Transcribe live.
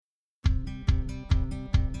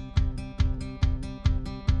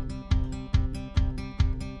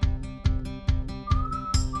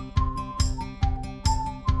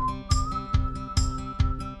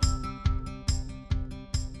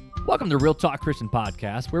Welcome to Real Talk Christian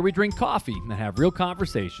Podcast, where we drink coffee and have real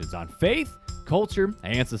conversations on faith, culture,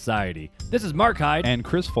 and society. This is Mark Hyde. And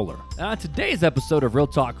Chris Fuller. On today's episode of Real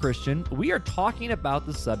Talk Christian, we are talking about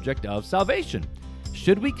the subject of salvation.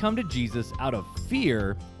 Should we come to Jesus out of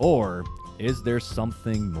fear, or is there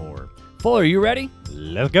something more? Fuller, are you ready?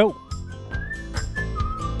 Let's go.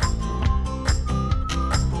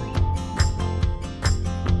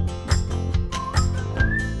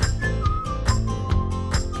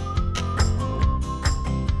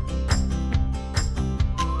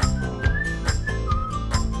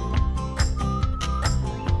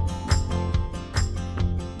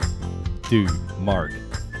 Dude, Mark.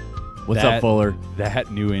 What's up, Fuller?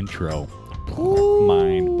 That new intro.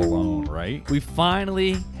 Mind blown, right? We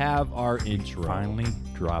finally have our intro. Finally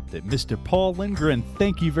dropped it. Mr. Paul Lindgren,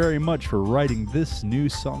 thank you very much for writing this new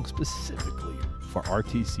song specifically for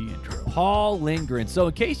RTC intro. Paul Lindgren. So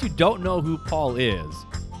in case you don't know who Paul is,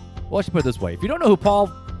 well, I should put it this way. If you don't know who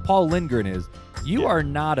Paul Lindgren is, you are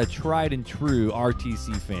not a tried and true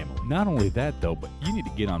RTC family. Not only that, though, but you need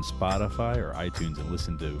to get on Spotify or iTunes and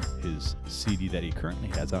listen to his CD that he currently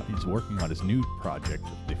has out. He's working on his new project,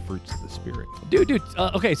 The Fruits of the Spirit. Dude.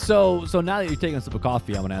 Okay, so now that you're taking a sip of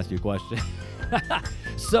coffee, I'm going to ask you a question.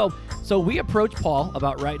 So we approached Paul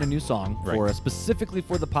about writing a new song for us, specifically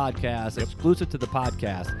for the podcast, exclusive to the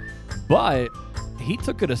podcast, but he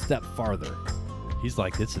took it a step farther. He's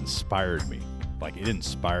like, this inspired me. Like, it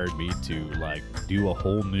inspired me to, like, do a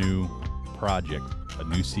whole new project, a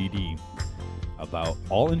new CD about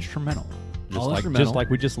all instrumental. Just like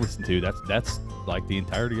we just listened to. That's like the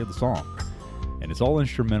entirety of the song. And it's all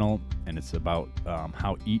instrumental, and it's about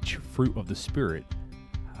how each fruit of the Spirit,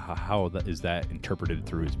 how that is that interpreted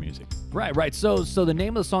through his music. Right. So the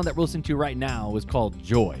name of the song that we're listening to right now is called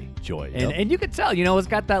Joy. Joy. And you can tell, it's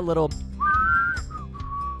got that little...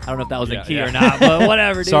 I don't know if that was a key or not, but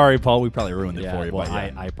whatever, dude. Sorry, Paul, we probably ruined it for you. Well,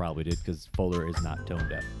 but I probably did, because Fuller is not tone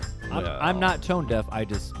deaf. I'm not tone deaf. I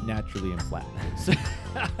just naturally am flat.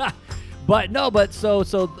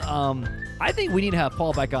 I think we need to have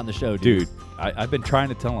Paul back on the show, dude. I've been trying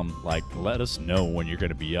to tell him, like, let us know when you're going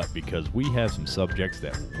to be up, because we have some subjects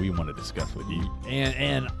that we want to discuss with you.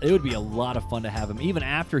 And it would be a lot of fun to have him, even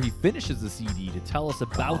after he finishes the CD, to tell us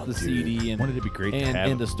about the CD. And wouldn't it be great to have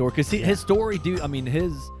him? The story. Because his story, dude, I mean,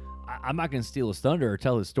 I'm not going to steal his thunder or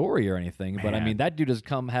tell his story or anything, but I mean, that dude has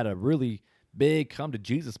had a really big come to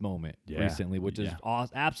Jesus moment recently, which is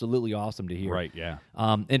absolutely awesome to hear. Right, yeah.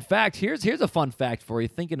 In fact, here's a fun fact for you,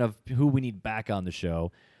 thinking of who we need back on the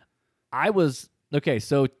show.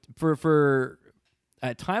 So for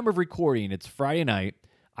at time of recording, it's Friday night.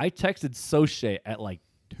 I texted Soche at like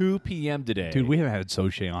 2 p.m. today. Dude, we haven't had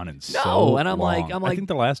Soche on in so long. And I'm like, I think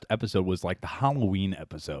the last episode was like the Halloween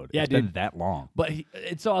episode. Yeah, it's been that long. But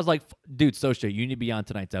so I was like, dude, Soche, you need to be on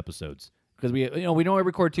tonight's episodes, because we normally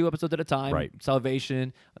record 2 episodes at a time. Right.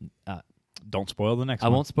 Salvation. Don't spoil the next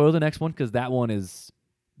one. I won't spoil the next one, because that one's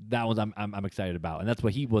I'm excited about, and that's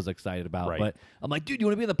what he was excited about. Right. But I'm like, dude, you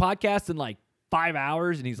want to be in the podcast in like 5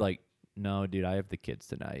 hours? And he's like, no, dude, I have the kids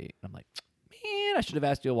tonight. And I'm like, man, I should have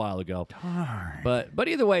asked you a while ago. Darn. But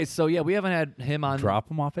either way, so yeah, we haven't had him on. Drop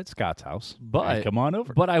him off at Scott's house. But come on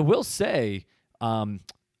over. But I will say, I'll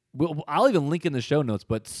even link in the show notes,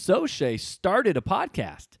 but Soche started a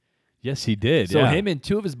podcast. Yes, he did. So him and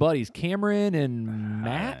 2 of his buddies, Cameron and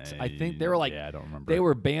Matt, I think they were like, I don't remember. They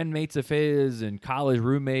were bandmates of his and college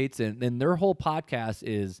roommates, and their whole podcast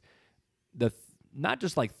is not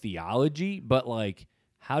just like theology, but like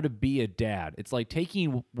how to be a dad. It's like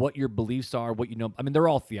taking what your beliefs are, what you know. I mean, they're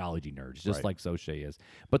all theology nerds, just like Soche is.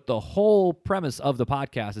 But the whole premise of the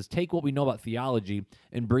podcast is take what we know about theology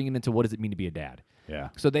and bring it into what does it mean to be a dad. Yeah.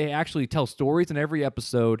 So they actually tell stories in every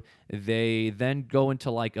episode. They then go into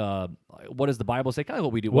like, what does the Bible say? Kind of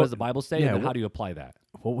what we do. What does the Bible say? Yeah, and how do you apply that?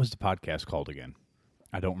 What was the podcast called again?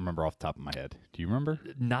 I don't remember off the top of my head. Do you remember?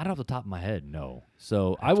 Not off the top of my head, no.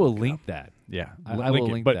 So I will link that. Yeah, I will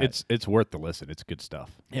link but that. it's worth the listen. It's good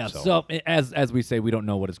stuff. Yeah. So as we say, we don't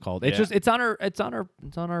know what it's called. It's just it's on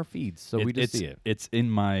our feeds, so we just see it. It's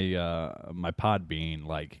in my my Podbean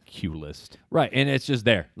like queue list. Right, and it's just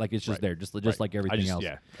there, like it's just there, just like everything else.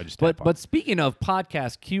 Yeah, I just. But speaking of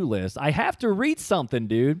podcast queue list, I have to read something,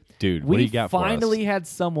 dude. Dude, what do you got for us? We finally had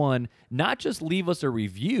someone not just leave us a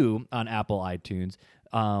review on Apple iTunes,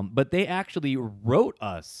 but they actually wrote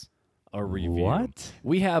us a review. What?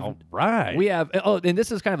 We have. All right. We have. Oh, and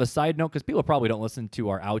this is kind of a side note because people probably don't listen to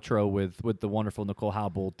our outro with the wonderful Nicole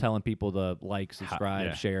Hobble telling people to like,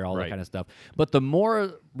 subscribe, share, all that kind of stuff. But the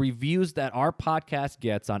more reviews that our podcast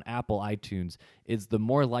gets on Apple iTunes, is the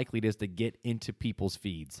more likely it is to get into people's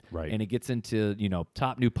feeds. Right. And it gets into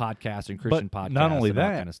top new podcasts and Christian podcasts. Not only and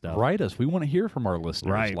that, all kind of stuff. write us. We want to hear from our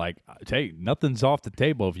listeners. Right. Like, hey, nothing's off the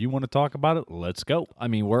table. If you want to talk about it, let's go. I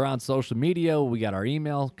mean, we're on social media. We got our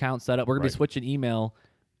email account set up. We're gonna be switching email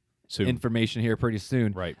information here pretty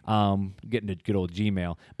soon. Right. Getting to good old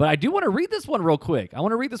Gmail. But I do want to read this one real quick.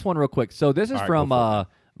 So this is from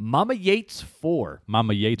Mama Yates 4.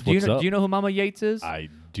 Mama Yates, what's up? Do you know who Mama Yates is? I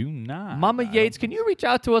do not. Mama Yates, can you reach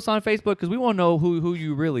out to us on Facebook? Because we want to know who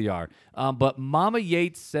you really are. But Mama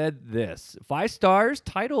Yates said this. 5 stars,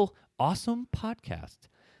 title, awesome podcast.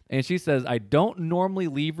 And she says, I don't normally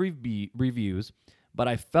leave reviews, but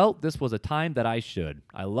I felt this was a time that I should.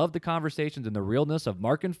 I love the conversations and the realness of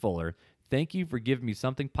Mark and Fuller. Thank you for giving me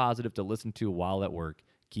something positive to listen to while at work.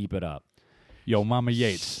 Keep it up. Yo, Mama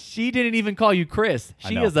Yates. She didn't even call you Chris.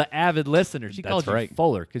 She is an avid listener. She called you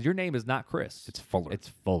Fuller because your name is not Chris. It's Fuller. It's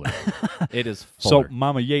Fuller. It is Fuller. So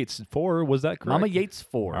Mama Yates 4, was that correct? Mama Yates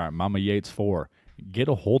 4. All right, Mama Yates 4. Get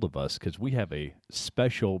a hold of us because we have a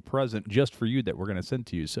special present just for you that we're going to send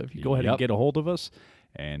to you. So if you go ahead and get a hold of us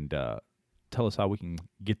and tell us how we can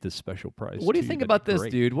get this special prize. What do you think about this,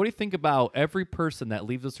 dude? What do you think about every person that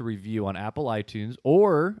leaves us a review on Apple iTunes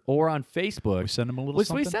or on Facebook? We send them a little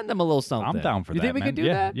something? We send them a little something. I'm down for that, You think we man. can do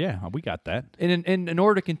that? Yeah, we got that. And in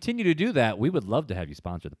order to continue to do that, we would love to have you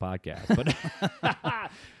sponsor the podcast.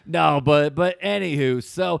 But no, but anywho,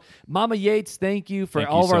 so Mama Yates, thank you for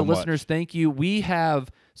all of our listeners. Thank you. We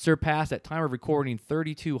have surpassed at time of recording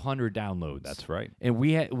 3,200 downloads. That's right. And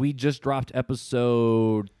we just dropped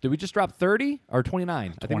episode. Did we just drop 30 or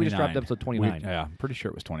 29? I think we just dropped episode 29. I'm pretty sure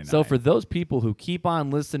it was 29. So for those people who keep on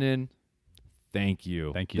listening, thank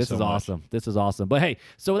you. Thank you. This so is much. awesome. This is awesome. But hey,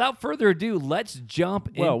 so without further ado, let's jump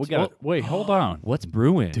in. Well, we got wait, hold on. What's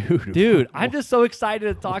brewing? Dude, I'm just so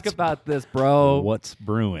excited to talk about this, bro. What's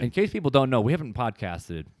brewing? In case people don't know, we haven't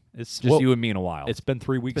podcasted. It's just you and me in a while. It's been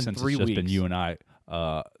 3 weeks since it's just been you and I.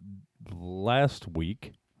 Last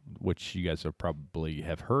week, which you guys probably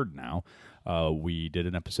have heard now, we did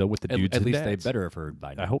an episode with the Dudes and Dads. At least they better have heard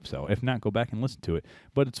by now. I hope so. If not, go back and listen to it.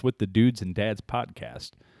 But it's with the Dudes and Dads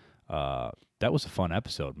podcast. That was a fun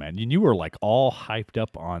episode, man. And you were like all hyped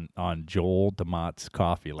up on Joel DeMott's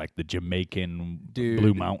coffee, like the Jamaican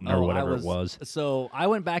Blue Mountain or whatever it was. So I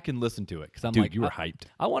went back and listened to it because I'm you were hyped.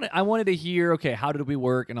 I wanted to hear, okay, how did we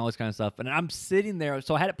work and all this kind of stuff. And I'm sitting there,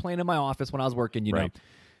 so I had it playing in my office when I was working, you know.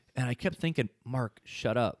 And I kept thinking, Mark,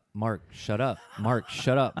 shut up. Mark, shut up. Mark,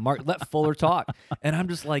 shut up. Mark, let Fuller talk. And I'm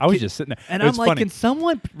just like, I was just sitting there. And I'm like, can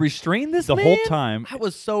someone restrain this man? The whole time. I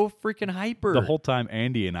was so freaking hyper. The whole time,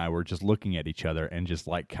 Andy and I were just looking at each other and just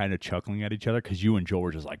like kind of chuckling at each other because you and Joel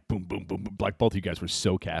were just like boom, boom, boom, boom. Like both of you guys were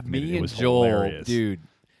so caffeinated. Me it was and Joel, hilarious. dude.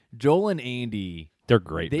 Joel and Andy. They're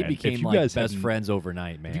great, They man. became like best friends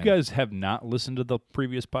overnight, man. If you guys have not listened to the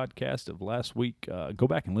previous podcast of last week, go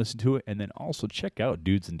back and listen to it. And then also check out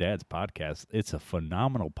Dudes and Dads podcast. It's a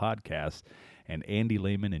phenomenal podcast. And Andy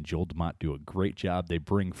Lehman and Joel DeMott do a great job. They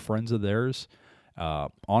bring friends of theirs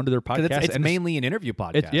onto their podcast. It's mainly an interview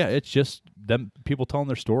podcast. It's just them, people telling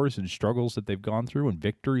their stories and struggles that they've gone through and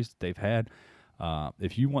victories that they've had.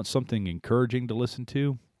 If you want something encouraging to listen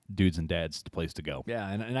to, Dudes and Dads, the place to go. Yeah,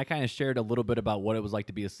 and I kind of shared a little bit about what it was like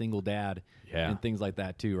to be a single dad and things like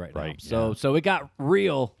that too now. So it got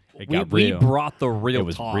real. We brought the real talk.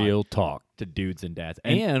 It was real talk to Dudes and Dads.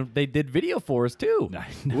 And they did video for us too,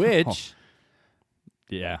 which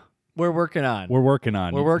we're working on.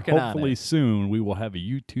 Hopefully soon we will have a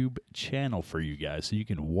YouTube channel for you guys so you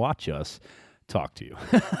can watch us talk to you.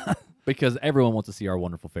 Because everyone wants to see our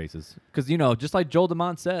wonderful faces. Because, just like Joel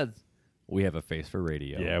DeMont said, we have a face for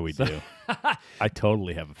radio. Yeah, we do. I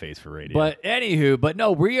totally have a face for radio. But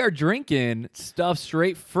no, we are drinking stuff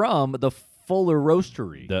straight from the Fuller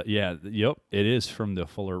Roastery. It is from the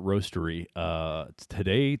Fuller Roastery.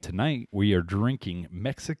 Tonight, we are drinking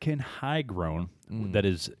Mexican High Grown that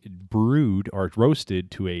is brewed or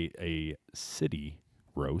roasted to a city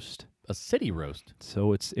roast. A city roast?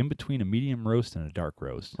 So it's in between a medium roast and a dark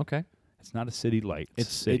roast. Okay. It's not a city light.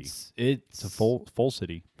 It's city. It's a full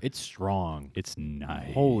city. It's strong. It's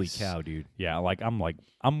nice. Holy cow, dude. Yeah,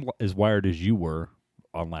 I'm as wired as you were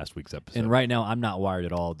on last week's episode. And right now, I'm not wired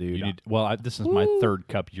at all, dude. This is my third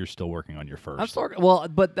cup. You're still working on your first.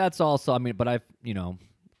 But that's also, but I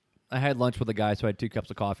had lunch with the guy, so I had 2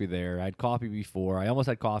 cups of coffee there. I had coffee before. I almost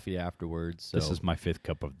had coffee afterwards. So. This is my 5th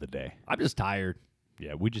cup of the day. I'm just tired.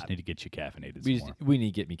 Yeah, we just need to get you caffeinated We some more. we need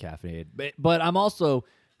to get me caffeinated. But I'm also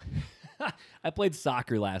I played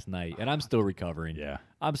soccer last night and I'm still recovering. Yeah.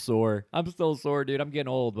 I'm sore. I'm still sore, dude. I'm getting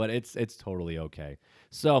old, but it's totally okay.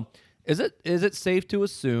 So, is it safe to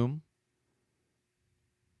assume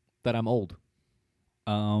that I'm old?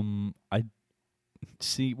 I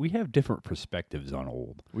see. We have different perspectives on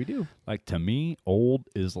old. We do. Like to me, old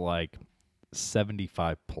is like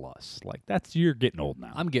 75 plus. Like you're getting old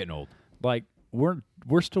now. I'm getting old. Like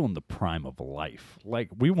we're still in the prime of life. Like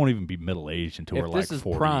we won't even be middle aged until If we're like this is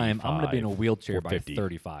 45, prime, I'm going to be in a wheelchair or by 50.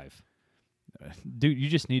 35. Dude, you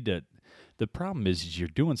just need to. The problem is you're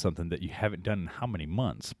doing something that you haven't done in how many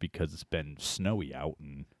months because it's been snowy out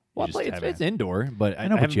and. Well, it's indoor, but I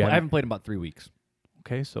haven't played in about 3 weeks.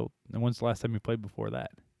 Okay, so then when's the last time you played before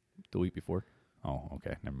that? The week before. Oh,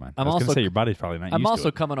 okay, never mind. I'm I was also gonna say your body's probably not. I'm used also to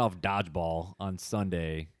it. coming off dodgeball on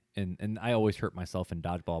Sunday, and I always hurt myself in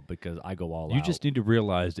dodgeball because I go all out. You just need to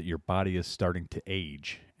realize that your body is starting to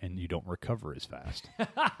age and you don't recover as fast.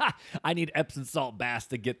 I need Epsom salt baths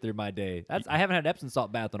to get through my day. I haven't had Epsom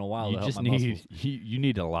salt bath in a while. You to just help my muscles. you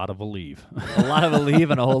need a lot of Aleve. A lot of Aleve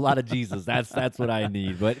and a whole lot of Jesus. That's what I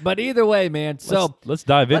need. But either way, man. So let's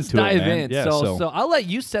dive let's into it. dive Man. in. Yeah, So I'll let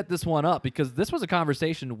you set this one up because this was a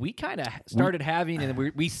conversation we kind of started having and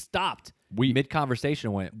we stopped mid conversation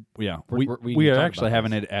and went. Yeah, we we are talk actually about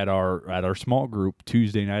having this. it at our small group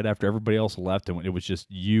Tuesday night after everybody else left, and it was just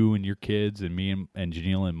you and your kids and me and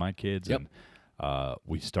Janelle and my kids, Yep. and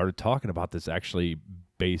we started talking about this actually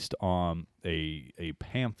based on a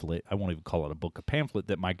pamphlet. I won't even call it a book, a pamphlet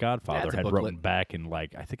that my godfather it's a had booklet. written back in I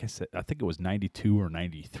think it was 92 or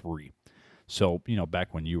 93. So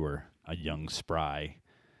back when you were a young spry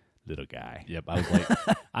little guy. Yep, I was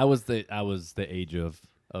like, I was the age of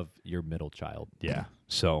your middle child. Yeah.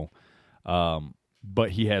 So,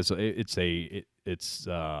 but he has it's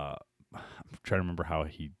I'm trying to remember how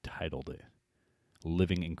he titled it.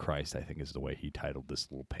 Living in Christ, I think, is the way he titled this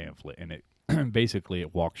little pamphlet, and it basically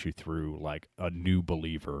it walks you through like a new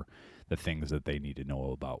believer, the things that they need to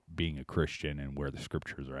know about being a Christian and where the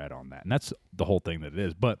scriptures are at on that, and that's the whole thing that it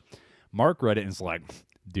is. But Mark read it and is like,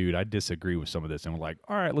 dude, I disagree with some of this, and we're like,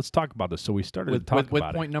 all right, let's talk about this. So we started to talk with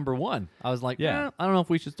about point it. number one. I was like, Yeah. I don't know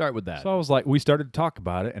if we should start with that. So I was like, we started to talk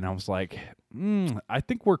about it, and I was like, I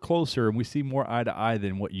think we're closer, and we see more eye to eye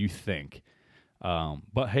than what you think.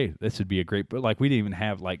 But hey, this would be a great. But like, we didn't even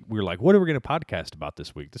have we were like, what are we going to podcast about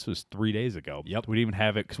this week? This was 3 days ago. Yep. We didn't even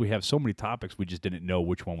have it because we have so many topics. We just didn't know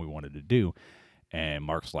which one we wanted to do. And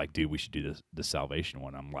Mark's like, dude, we should do the salvation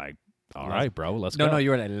one. I'm like, all right, bro, let's go. No, you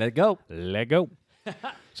were like, let it go. Let go.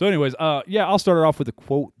 So, anyways, yeah, I'll start it off with a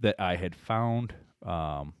quote that I had found.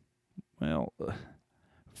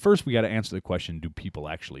 First we got to answer the question: do people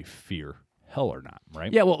actually fear hell or not?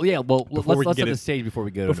 Right? Yeah. Well. Before we Let's get set the it- stage before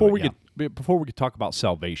we go. Before into it. before we could talk about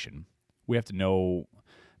salvation, we have to know.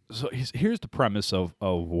 So here's the premise of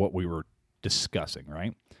what we were discussing.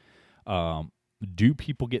 Right? Do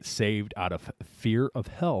people get saved out of fear of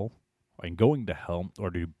hell and going to hell, or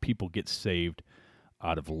do people get saved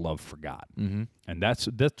out of love for God? Mm-hmm. And that's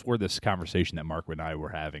where this conversation that Mark and I were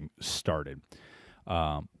having started.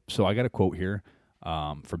 So I got a quote here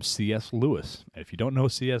from C.S. Lewis. If you don't know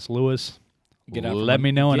C.S. Lewis, let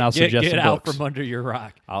me know and I'll suggest get some out books. from under your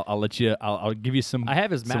rock. I'll let you. I'll give you some. I have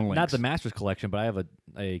his some not links. the master's collection, but I have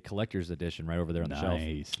a collector's edition right over there on the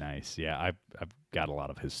shelf. Nice. Yeah, I've got a lot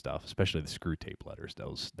of his stuff, especially the Screw Tape Letters.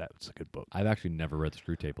 That's a good book. I've actually never read the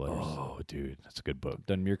Screw Tape Letters. Oh, dude, that's a good book. I've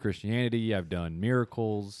done Mere Christianity. I've done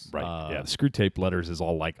Miracles. Right. Yeah, the Screw Tape Letters is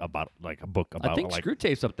all about a book about I think like Screw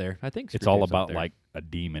Tape's up there. I think it's Screw all Tape's up about there. like a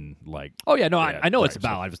demon like. Oh yeah, no, Yeah, I know it's right,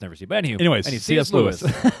 about. so- I've just never seen. But Anyways, C.S. Lewis.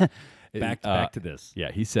 back Uh, to this.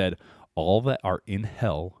 Yeah, he said, all that are in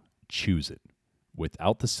hell choose it.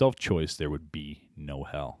 Without the self-choice, there would be no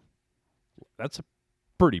hell. That's a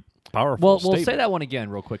pretty powerful Well, statement. we'll say that one again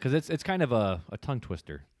real quick because it's kind of a tongue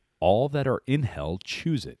twister. All that are in hell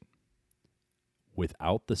choose it.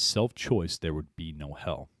 Without the self-choice, there would be no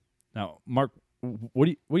hell. Now, Mark, what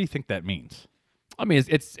do you think that means? I mean,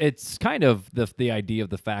 it's kind of the idea of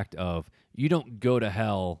the fact of you don't go to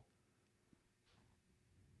hell.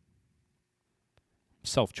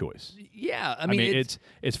 Self-choice. Yeah, I mean,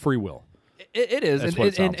 it's free will. It is, That's and, what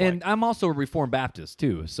it and, sounds and I'm also a Reformed Baptist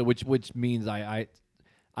too. So which means I'm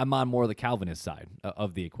on more of the Calvinist side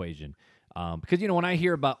of the equation, because when I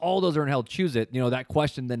hear about all those are in hell, choose it. That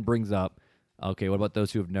question then brings up, okay, what about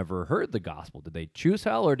those who have never heard the gospel? Did they choose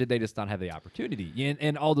hell, or did they just not have the opportunity?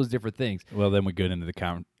 And all those different things. Well, then we get into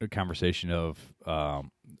the conversation of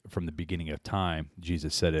from the beginning of time.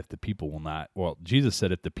 Jesus said, if the people will not, when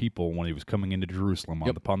he was coming into Jerusalem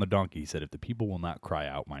upon the donkey, he said, if the people will not cry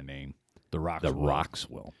out my name, The rocks The will. rocks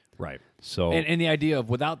will. Right. So and the idea of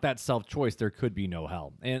without that self-choice, there could be no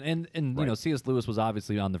hell. And Right. you know, C.S. Lewis was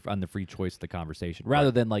obviously on the free choice of the conversation,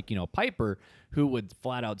 rather than like, you know, Piper, who would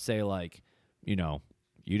flat out say like, you know,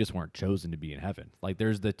 you just weren't chosen to be in heaven. Like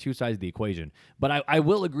there's the two sides of the equation. But I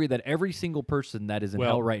will agree that every single person that is in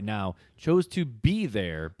hell right now chose to be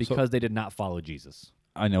there because they did not follow Jesus.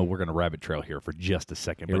 I know we're going to rabbit trail here for just a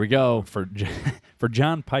second. Here we go. For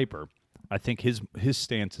John Piper, I think his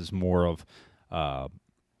stance is more of,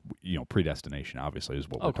 you know, predestination. Obviously, is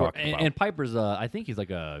what we're talking about. And Piper's, I think he's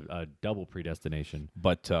like a double predestination,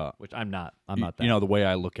 But which I'm not. I'm not that. You know, the way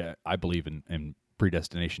I believe in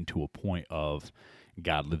predestination to a point of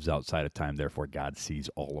God lives outside of time, therefore God sees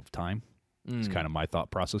all of time. It's kind of my thought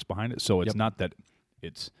process behind it. So it's not that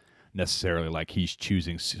it's necessarily like he's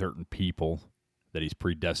choosing certain people that he's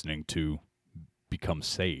predestining to become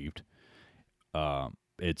saved.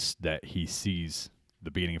 It's that he sees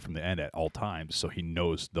the beginning from the end at all times, so he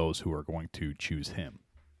knows those who are going to choose him.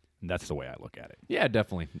 And that's the way I look at it. Yeah,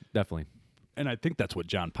 definitely. And I think that's what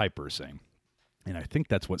John Piper is saying. And I think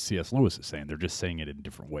that's what C.S. Lewis is saying. They're just saying it in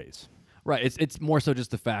different ways. Right. It's more so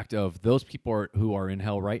just the fact of those people who are in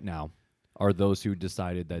hell right now are those who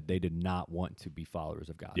decided that they did not want to be followers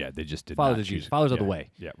of God. Yeah, they just did followers not of choose. Jesus, followers of the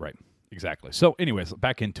way. Yeah, right. Exactly. So anyways,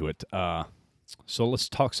 back into it. So let's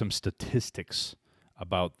talk some statistics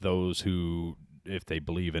about those who, if they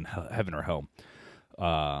believe in heaven or hell.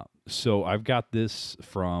 So I've got this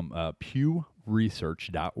from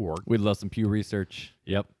pewresearch.org. We'd love some Pew Research.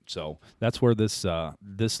 Yep. So that's where this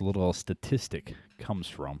little statistic comes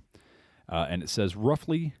from. And it says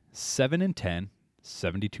roughly 7 in 10,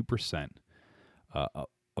 72%,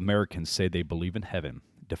 Americans say they believe in heaven,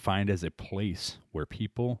 defined as a place where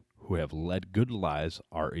people who have led good lives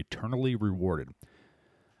are eternally rewarded.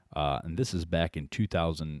 And this is back in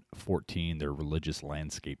 2014, their religious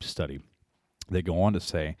landscape study. They go on to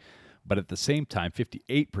say, but at the same time,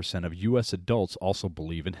 58% of U.S. adults also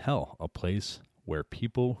believe in hell, a place where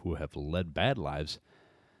people who have led bad lives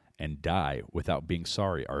and die without being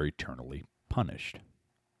sorry are eternally punished.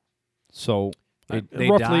 So they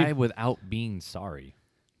roughly, die without being sorry.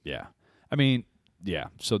 Yeah. I mean, yeah.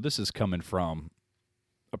 So this is coming from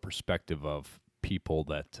a perspective of people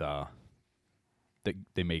that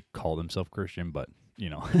they may call themselves Christian, but, you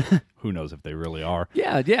know, who knows if they really are.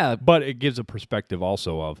 Yeah. But it gives a perspective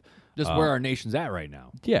also of just where our nation's at right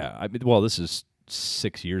now. Yeah. I mean, well, this is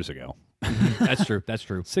 6 years ago. That's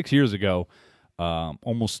true. 6 years ago,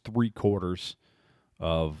 almost 3/4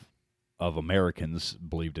 of Americans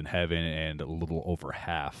believed in heaven, and a little over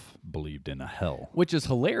half believed in a hell. Which is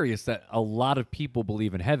hilarious that a lot of people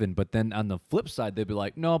believe in heaven, but then on the flip side, they'd be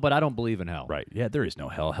like, no, but I don't believe in hell. Right. Yeah, there is no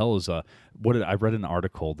hell. Hell is I read an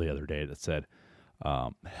article the other day that said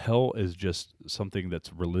hell is just something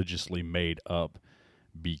that's religiously made up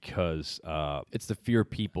because it's to fear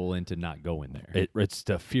people into not going there. It's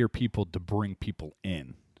to fear people to bring people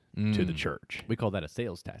in to the church. We call that a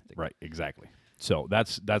sales tactic. Right, exactly. So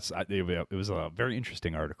it was a very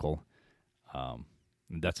interesting article.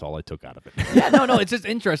 That's all I took out of it. Yeah, no, it's just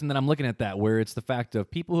interesting that I'm looking at that, where it's the fact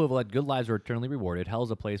of people who have led good lives are eternally rewarded.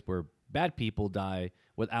 Hell's a place where bad people die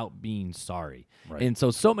without being sorry. Right. And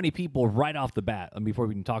so many people right off the bat, and before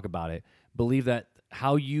we can talk about it, believe that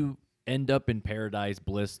how you end up in paradise,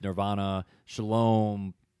 bliss, nirvana,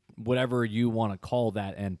 shalom, whatever you want to call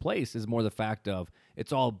that end place, is more the fact of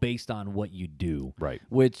it's all based on what you do. Right.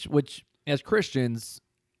 Which as Christians,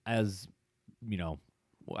 as you know,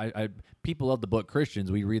 I people of the book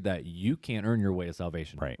Christians, we read that you can't earn your way to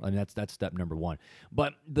salvation. Right. And that's step number one.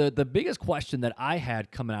 But the biggest question that I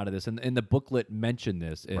had coming out of this, and the booklet mentioned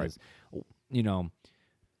this, is, you know,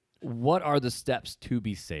 what are the steps to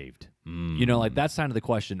be saved? You know, like that's kind of the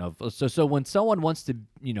question of, so when someone wants to,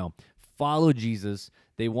 you know, follow Jesus,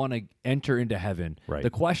 they want to enter into heaven. Right.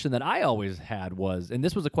 The question that I always had was, and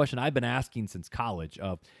this was a question I've been asking since college,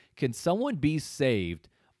 of can someone be saved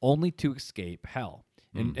only to escape hell?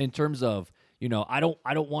 In terms of, you know, I don't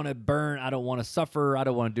want to burn, I don't want to suffer, I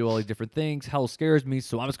don't want to do all these different things. Hell scares me,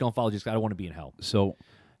 so I'm just going to follow Jesus. I don't want to be in hell. So,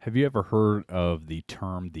 have you ever heard of the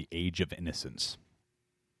term the age of innocence?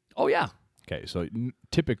 Oh yeah. Okay, so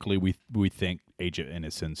typically we think age of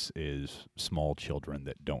innocence is small children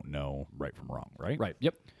that don't know right from wrong, right? Right.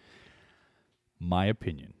 Yep. My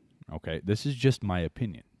opinion. Okay, this is just my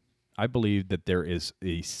opinion. I believe that there is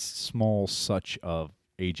a small such of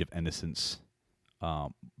age of innocence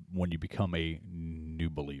when you become a new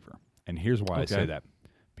believer. And here's why I say that.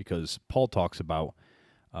 Because Paul talks about,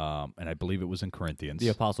 and I believe it was in Corinthians. The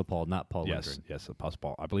Apostle Paul, not Paul Lindgren. Yes, Apostle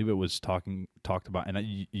Paul. I believe it was talked about,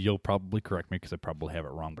 and you'll probably correct me because I probably have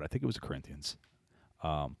it wrong, but I think it was Corinthians,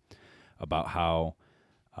 about how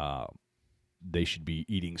they should be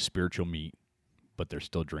eating spiritual meat, but they're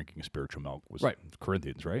still drinking spiritual milk. Was right.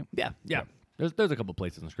 Corinthians, right? Yeah. There's a couple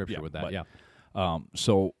places in Scripture with that.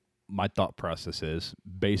 So my thought process is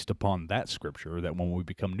based upon that Scripture that when we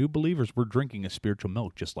become new believers, we're drinking a spiritual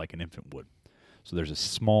milk just like an infant would. So there's a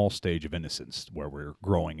small stage of innocence where we're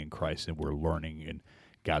growing in Christ and we're learning and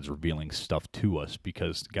God's revealing stuff to us,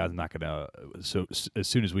 because God's not going to, so as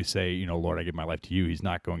soon as we say, Lord, I give my life to you, he's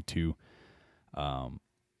not going to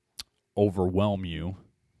overwhelm you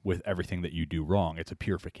with everything that you do wrong. It's a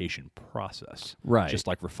purification process. Right. Just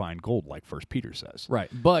like refined gold, like 1 Peter says. Right.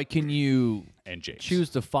 But can you and James choose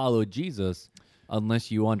to follow Jesus unless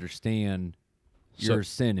you understand your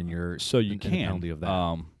sin and your the penalty of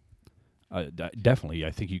that? Definitely,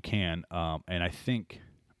 I think you can. And I think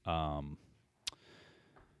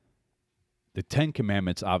the Ten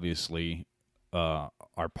Commandments obviously are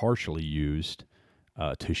partially used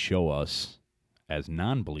to show us as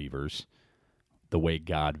non-believers the way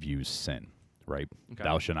God views sin, right? Okay.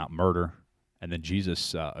 Thou shalt not murder. And then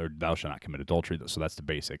Jesus, or thou shalt not commit adultery. So that's the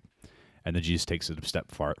basic. And then Jesus takes it a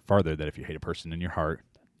step farther, that if you hate a person in your heart,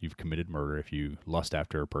 you've committed murder. If you lust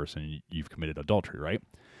after a person, you've committed adultery, right?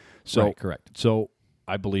 So, right, correct. So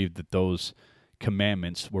I believe that those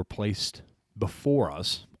commandments were placed before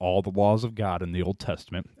us, all the laws of God in the Old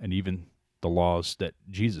Testament, and even the laws that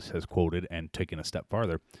Jesus has quoted and taken a step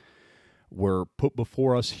farther, were put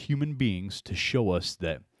before us human beings to show us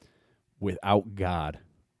that without God,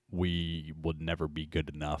 we would never be good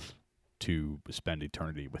enough to spend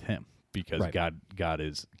eternity with him, because right. God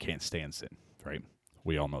can't stand sin, right?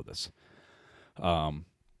 We all know this.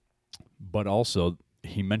 But also,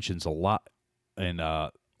 he mentions a lot in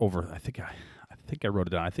I think I wrote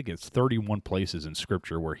it down. I think it's 31 places in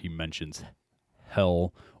Scripture where he mentions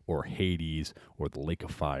hell or Hades or the lake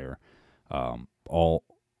of fire,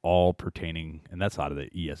 all pertaining, and that's out of the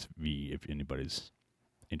ESV if anybody's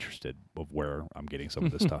interested of where I'm getting some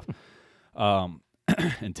of this stuff.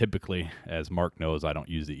 And typically, as Mark knows, I don't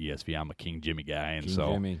use the ESV. I'm a King Jimmy guy,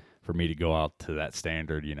 and for me to go out to that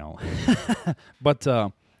standard, But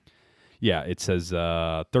yeah, it says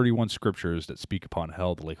 31 scriptures that speak upon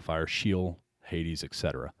hell, the lake of fire, Sheol, Hades,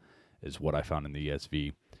 etc., is what I found in the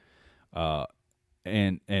ESV.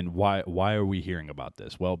 And why are we hearing about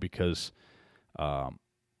this? Well, because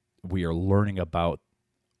we are learning about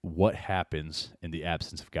what happens in the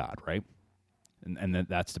absence of God, right? And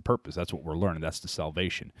that's the purpose. That's what we're learning. That's the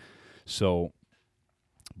salvation. So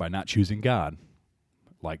by not choosing God,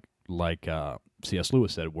 like C.S.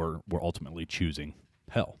 Lewis said, we're ultimately choosing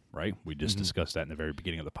hell, right? We just discussed that in the very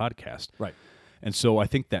beginning of the podcast. Right. And so I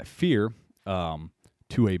think that fear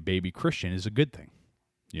to a baby Christian is a good thing.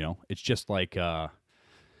 It's just like my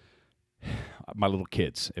little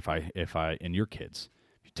kids. If I and your kids,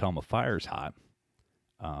 if you tell them a fire's hot,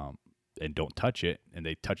 and don't touch it, and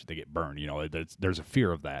they touch it, they get burned. There's a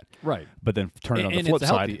fear of that. Right. But then turn it on the flip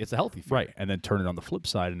side. It's a healthy fear. Right. And then turn it on the flip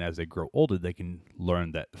side, and as they grow older, they can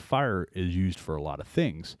learn that fire is used for a lot of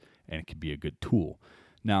things, and it can be a good tool.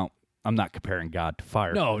 Now, I'm not comparing God to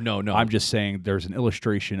fire. No. I'm just saying there's an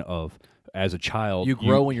illustration of, as a child, you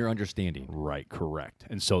grow in your understanding. Right, correct.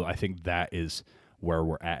 And so I think that is where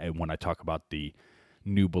we're at. And when I talk about the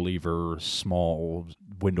new believer, small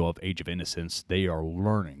window of age of innocence, they are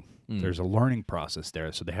learning. There's a learning process there.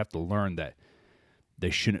 So they have to learn that they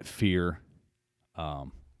shouldn't fear,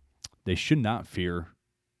 they should not fear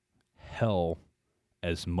hell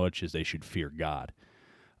as much as they should fear God.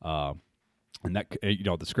 And that,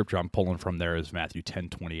 the scripture I'm pulling from there is Matthew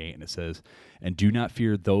 10:28, and it says, "And do not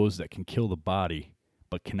fear those that can kill the body,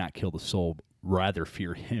 but cannot kill the soul. Rather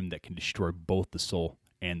fear him that can destroy both the soul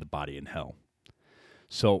and the body in hell."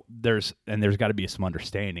 So there's got to be some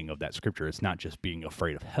understanding of that scripture. It's not just being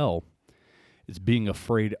afraid of hell; it's being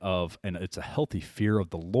afraid of, and it's a healthy fear of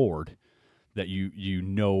the Lord, that you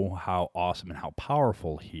know how awesome and how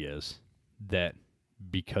powerful He is. That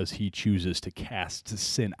because He chooses to cast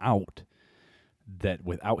sin out, that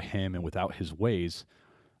without Him and without His ways,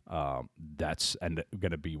 that's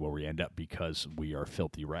going to be where we end up, because we are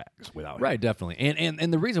filthy rags without Him. Right, definitely.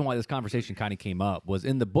 And the reason why this conversation kind of came up was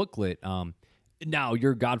in the booklet. Now,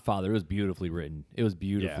 Your Godfather, it was beautifully written.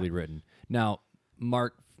 Written. Now,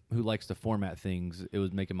 Mark, who likes to format things, it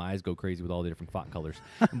was making my eyes go crazy with all the different font colors.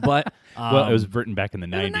 But well, it was written back in the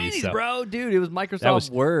 90s. In the 90s, so bro, dude, it was Microsoft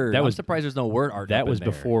Word. I'm surprised there's no word art. That was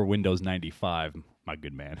before Windows 95, my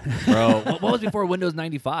good man. Bro, what was before Windows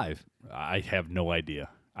 95? I have no idea.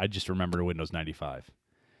 I just remember Windows 95.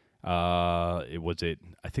 I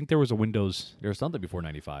think there was a Windows. There was something before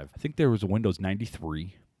 95. I think there was a Windows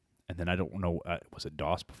 93. And then I don't know, was it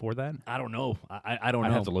DOS before that? I don't know. I don't know.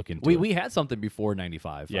 I'd have to look into it. it. We had something before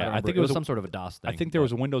 95. Yeah, I think it was some sort of a DOS thing. I think there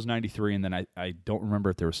was a Windows 93, and then I don't remember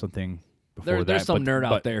if there was something before that. There's some nerd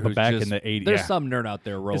out there who's back just, in the 80s. There's some nerd out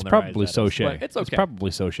there rolling It's their probably eyes at us, Soche. but it's okay. It's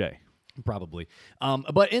probably Soche. Probably.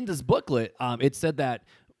 But in this booklet, it said that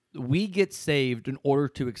we get saved in order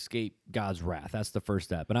to escape God's wrath. That's the first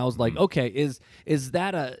step. And I was like, okay, is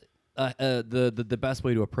that the best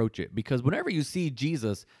way to approach it? Because whenever you see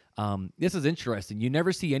Jesus, this is interesting. You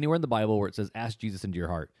never see anywhere in the Bible where it says, ask Jesus into your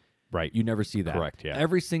heart. Right. You never see that. Correct, yeah.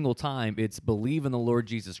 Every single time it's believe in the Lord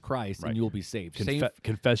Jesus Christ and you'll be saved.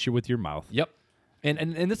 Confess you with your mouth. Yep.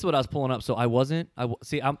 And this is what I was pulling up. So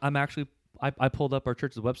I'm actually I pulled up our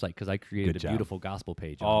church's website because I created a beautiful gospel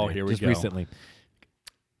page. Here we just go. Recently.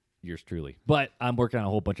 Yours truly. But I'm working on a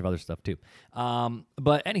whole bunch of other stuff too.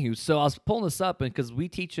 But anywho, so I was pulling this up because we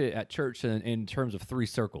teach it at church in terms of 3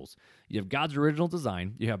 circles. You have God's original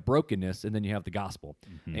design, you have brokenness, and then you have the gospel.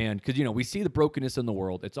 And because, we see the brokenness in the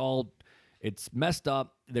world. It's messed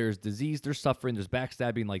up. There's disease, there's suffering, there's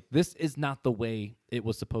backstabbing. Like, this is not the way it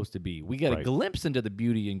was supposed to be. We get a glimpse into the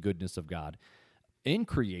beauty and goodness of God in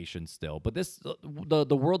creation still, but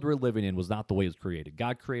the world we're living in was not the way it was created.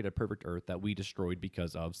 God created a perfect earth that we destroyed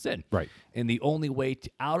because of sin. Right. And the only way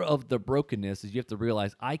out of the brokenness is you have to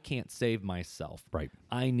realize I can't save myself. Right.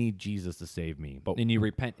 I need Jesus to save me. And you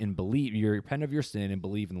repent and believe. You repent of your sin and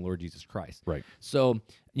believe in the Lord Jesus Christ. Right. So,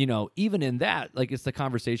 even in that, like, it's the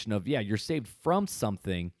conversation of, you're saved from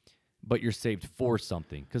something, but you're saved for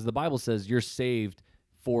something. Because the Bible says you're saved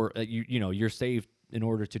for, you're saved in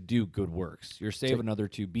order to do good works. You're saving another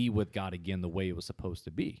to be with God again the way it was supposed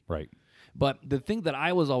to be. Right. But the thing that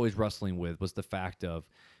I was always wrestling with was the fact of,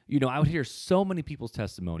 I would hear so many people's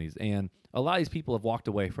testimonies, and a lot of these people have walked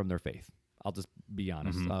away from their faith. I'll just be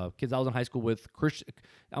honest. Kids I was in high school with,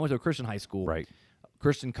 I went to a Christian high school,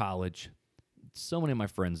 Christian college. So many of my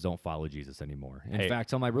friends don't follow Jesus anymore. In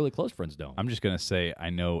fact, some of my really close friends don't. I'm just going to say I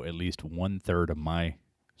know at least 1/3 of my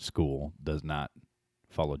school does not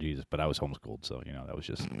follow Jesus, but I was homeschooled, so that was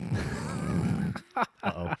just.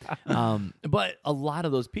 But a lot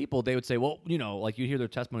of those people, they would say, well, like you hear their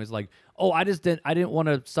testimonies, like, oh, I didn't want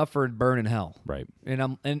to suffer and burn in hell, right?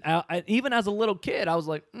 And I, even as a little kid, I was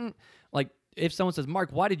like, like if someone says, Mark,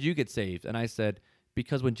 why did you get saved? And I said,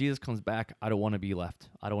 because when Jesus comes back, I don't want to be left.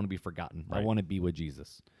 I don't want to be forgotten. Right. I want to be with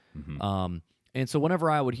Jesus. And so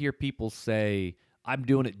whenever I would hear people say, I'm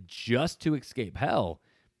doing it just to escape hell.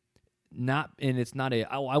 I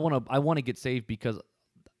want to get saved because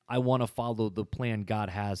I want to follow the plan God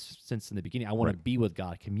has since in the beginning. I want to be with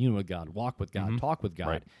God, commune with God, walk with God, talk with God.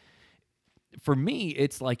 Right. For me,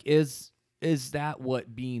 it's like, is that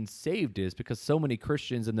what being saved is? Because so many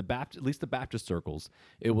Christians in at least the Baptist circles,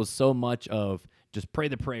 it was so much of just pray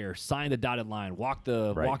the prayer, sign the dotted line, walk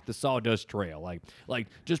the sawdust trail, like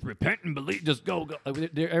just repent and believe, just go.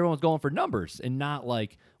 Everyone's going for numbers and not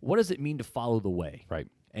like, what does it mean to follow the way? Right.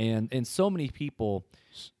 And so many people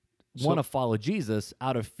want to follow Jesus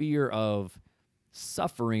out of fear of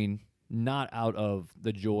suffering, not out of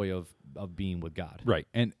the joy of being with God. Right.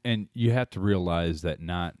 And you have to realize that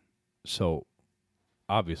so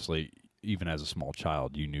obviously, even as a small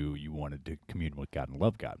child, you knew you wanted to commune with God and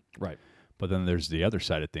love God. Right. But then there's the other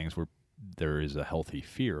side of things where there is a healthy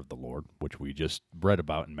fear of the Lord, which we just read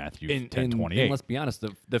about in Matthew 10:28. And let's be honest,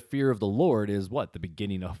 the fear of the Lord is what? The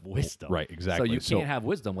beginning of wisdom. Right, exactly. So you can't have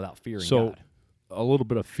wisdom without fearing God. So a little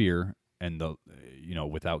bit of fear, and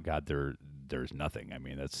without God, there's nothing. I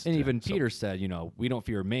mean, that's... And even Peter said, we don't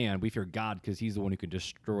fear man, we fear God because he's the one who can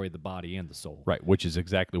destroy the body and the soul. Right, which is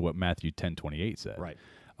exactly what Matthew 10:28 said. Right.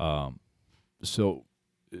 So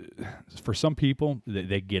for some people,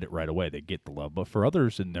 they get it right away. They get the love. But for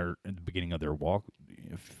others, in the beginning of their walk,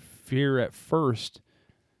 fear at first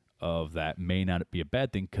of that may not be a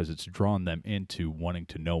bad thing because it's drawn them into wanting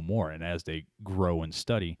to know more. And as they grow and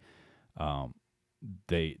study,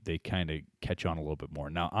 they kind of catch on a little bit more.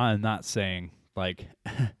 Now, I'm not saying like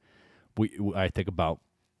I think about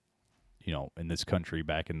in this country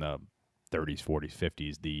back in the 30s, 40s,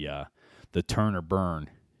 50s, the turn or burn,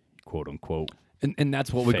 quote unquote. And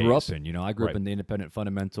that's what we grew up in. I grew up Right. in the independent,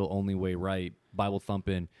 fundamental, only way right, Bible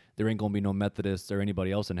thumping. There ain't going to be no Methodists or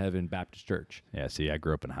anybody else in heaven Baptist church. Yeah, see, I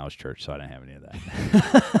grew up in a house church, so I didn't have any of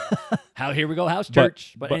that. Here we go, house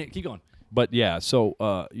church. But keep going. But yeah, so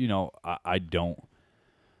I don't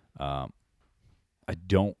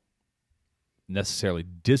necessarily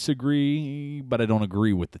disagree, but I don't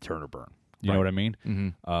agree with the turn or burn. You know what I mean?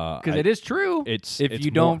 Because it is true. If you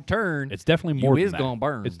don't turn, it's definitely more than that. Gonna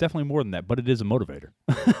burn. It's definitely more than that, but it is a motivator.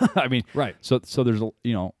 I mean, right. So there's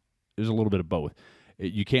there's a little bit of both.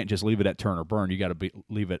 You can't just leave it at turn or burn. You got to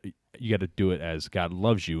leave it. You got to do it as God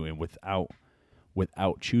loves you, and without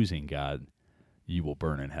choosing God, you will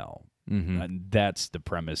burn in hell. Mm-hmm. And that's the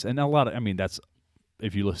premise. And a lot of, I mean, that's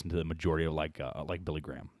if you listen to the majority of like Billy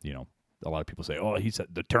Graham. You know, a lot of people say, "Oh, he's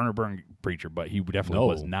the turn or burn preacher," but he definitely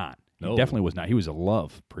was not. He definitely was not. He was a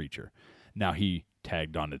love preacher. Now he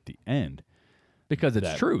tagged on at the end because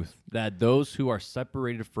it's truth that those who are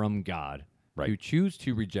separated from God. Right. Who choose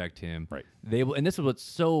to reject him, right. They will, and this is what's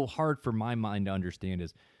so hard for my mind to understand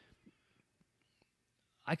is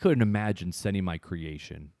I couldn't imagine sending my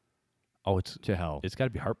creation to hell. It's got to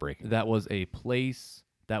be heartbreaking. That was a place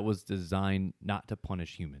that was designed not to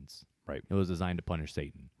punish humans. Right. It was designed to punish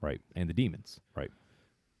Satan. Right. And the demons. Right.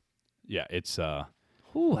 Yeah, it's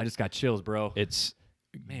Ooh, I just got chills, bro. It's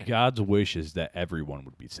God's wish is that everyone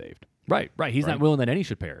would be saved. Right. He's not willing that any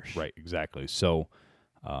should perish. Right, exactly. So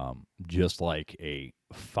just like a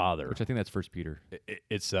father, which I think that's 1 Peter.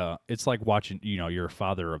 It's like watching. You're a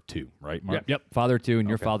father of two, right, Mark? Yep. Father of two, and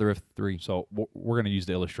you're father of three. So we're gonna use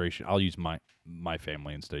the illustration. I'll use my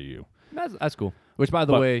family instead of you. That's cool. Which, by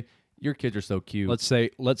the way, your kids are so cute. Let's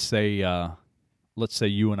say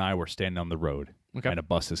you and I were standing on the road, and a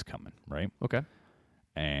bus is coming, right? Okay.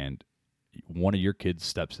 And one of your kids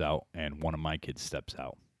steps out, and one of my kids steps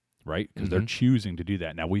out. Right? Because they're choosing to do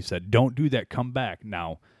that. Now, we said, don't do that, come back.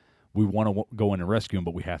 Now, we want to go in and rescue them,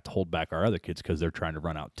 but we have to hold back our other kids because they're trying to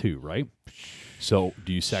run out too, right? So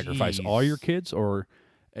do you sacrifice all your kids, or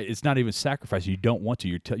it's not even sacrifice? You don't want to.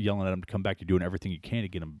 You're yelling at them to come back. You're doing everything you can to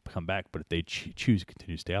get them to come back, but if they choose to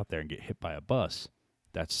continue to stay out there and get hit by a bus,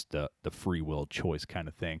 that's the free will choice kind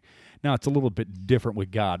of thing. Now, it's a little bit different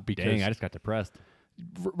with God because... Dang, I just got depressed.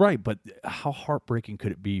 Right, but how heartbreaking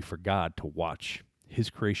could it be for God to watch his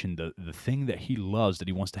creation, the thing that he loves, that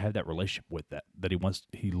he wants to have that relationship with, that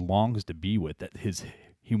he longs to be with, that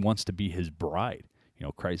he wants to be his bride,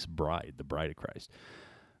 Christ's bride, the bride of Christ,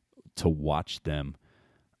 to watch them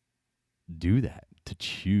do that, to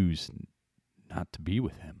choose not to be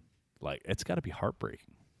with him. Like, it's got to be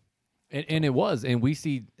heartbreaking. And it was, and we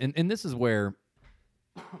see, and this is where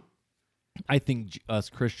I think us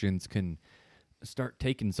Christians can start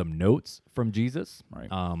taking some notes from Jesus.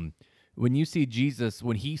 Right. When you see Jesus,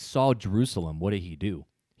 when he saw Jerusalem, what did he do?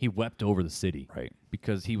 He wept over the city, right?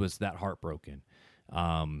 Because he was that heartbroken,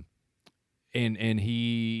 and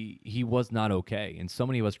he was not okay. And so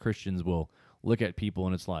many of us Christians will look at people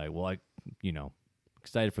and it's like, well,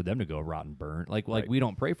 excited for them to go rot and burn. Like we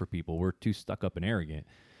don't pray for people. We're too stuck up and arrogant.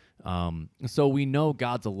 So we know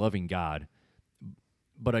God's a loving God,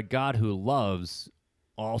 but a God who loves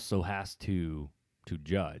also has to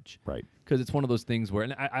judge, right? Because it's one of those things where,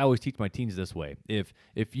 and I always teach my teens this way: if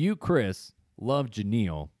you, Chris, love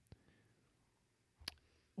Janelle,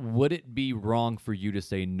 would it be wrong for you to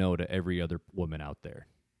say no to every other woman out there?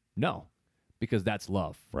 No, because that's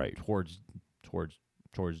love, right? Towards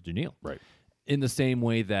Janelle, right? In the same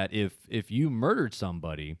way that if you murdered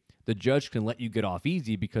somebody, the judge can let you get off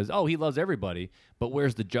easy because he loves everybody, but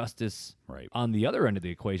where's the justice on the other end of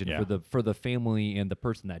the equation for the family and the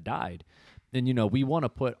person that died? And we want to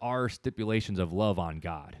put our stipulations of love on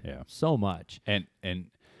God, so much, and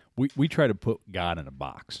we try to put God in a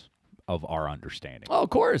box of our understanding. Oh, of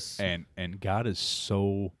course, and God is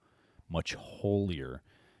so much holier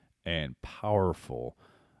and powerful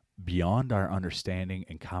beyond our understanding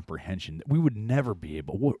and comprehension that we would never be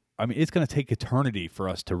able. I mean, it's going to take eternity for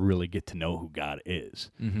us to really get to know who God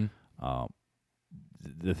is. Mm-hmm.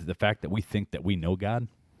 The fact that we think that we know God.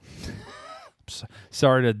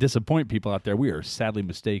 Sorry to disappoint people out there. We are sadly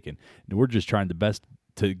mistaken. And we're just trying the best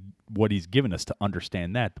to what he's given us to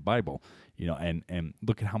understand that, the Bible, and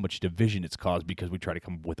look at how much division it's caused because we try to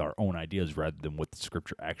come up with our own ideas rather than what the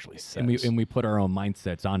Scripture actually says. And we put our own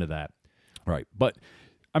mindsets onto that. Right. But,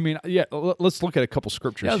 I mean, let's look at a couple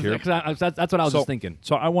scriptures here. That's what I was just thinking.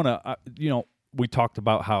 So I want to, we talked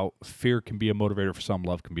about how fear can be a motivator for some,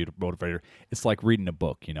 love can be a motivator. It's like reading a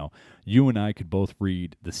book, You and I could both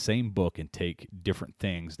read the same book and take different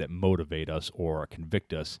things that motivate us or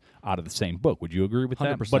convict us out of the same book. Would you agree with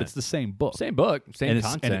 100%. that? But it's the same book. Same book, same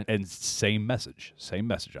content. And same message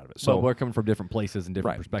out of it. So we're coming from different places and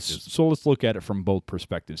different perspectives. So let's look at it from both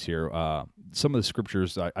perspectives here. Some of the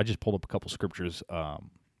scriptures, I just pulled up a couple scriptures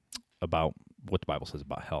about what the Bible says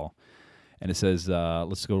about hell. And it says,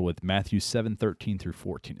 let's go with Matthew 7:13 through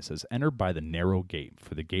 14. It says, "Enter by the narrow gate,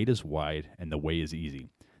 for the gate is wide and the way is easy,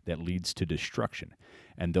 that leads to destruction.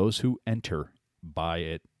 And those who enter by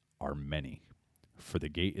it are many. For the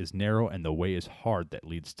gate is narrow and the way is hard that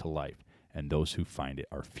leads to life, and those who find it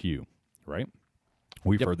are few." Right?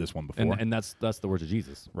 We've heard this one before. And that's the words of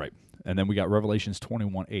Jesus. Right. And then we got Revelations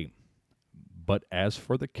 21:8. But as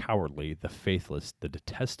for the cowardly, the faithless, the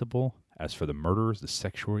detestable, as for the murderers,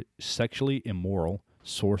 the sexually immoral,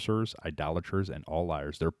 sorcerers, idolaters, and all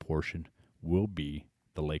liars, their portion will be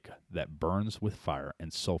the lake that burns with fire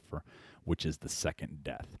and sulfur, which is the second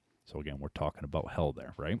death. So again, we're talking about hell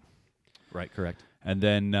there, right? Right, correct. And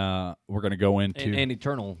then we're going to go into... And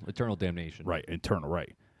eternal damnation. Right, eternal,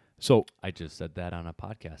 right. So I just said that on a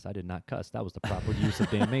podcast. I did not cuss. That was the proper use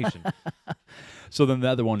of damnation. So then the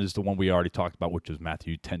other one is the one we already talked about, which is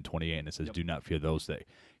Matthew 10:28, and it says, "Do not fear those that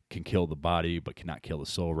can kill the body, but cannot kill the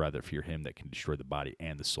soul. Rather fear him that can destroy the body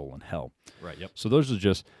and the soul in hell." Right, yep. So those are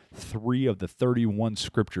just 3 of the 31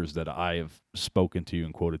 scriptures that I have spoken to you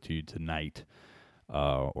and quoted to you tonight,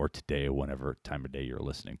 or today, whenever time of day you're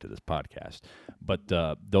listening to this podcast. But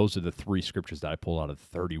those are the 3 scriptures that I pull out of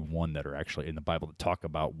 31 that are actually in the Bible that talk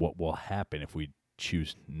about what will happen if we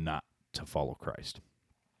choose not to follow Christ.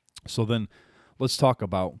 So then let's talk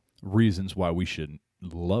about reasons why we should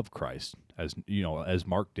love Christ, as you know, as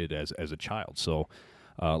Mark did as a child. So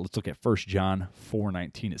let's look at 1 John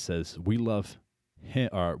 4:19. It says, "We love him,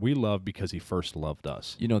 we love because he first loved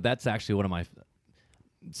us." You know, that's actually one of my...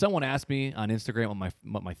 Someone asked me on Instagram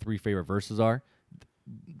what my 3 favorite verses are.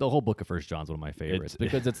 The whole book of 1 John is one of my favorites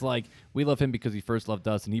because it's like, we love him because he first loved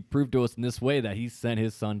us, and he proved to us in this way that he sent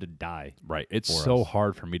his son to die. Right. It's so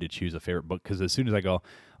hard for me to choose a favorite book because as soon as I go,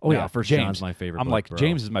 oh yeah, 1 John's my favorite I'm book, like, bro.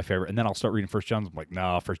 James is my favorite, and then I'll start reading 1 John. I'm like,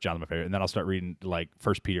 no, 1 John's my favorite, and then I'll start reading like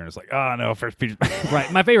 1 Peter, and it's like, oh no, 1 Peter.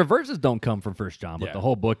 Right. My favorite verses don't come from 1 John, but Yeah. the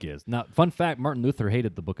whole book is. Now, fun fact, Martin Luther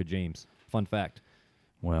hated the book of James. Fun fact.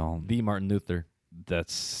 Well, The Martin Luther.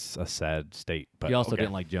 that's a sad state. But He also okay.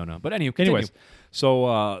 didn't like Jonah. But anyway, continue. Anyways,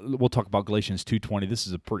 so we'll talk about Galatians 2:20. This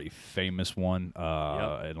is a pretty famous one,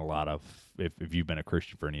 and a lot of, if you've been a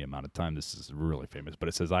Christian for any amount of time, this is really famous. But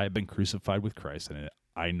it says, "I have been crucified with Christ, and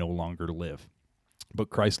I no longer live, but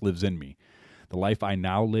Christ lives in me. The life I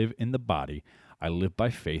now live in the body, I live by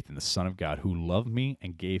faith in the Son of God who loved me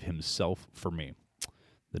and gave himself for me."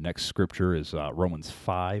 The next scripture is Romans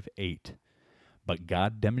 5:8. "But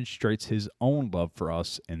God demonstrates his own love for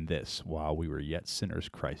us in this: while we were yet sinners,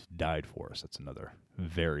 Christ died for us." That's another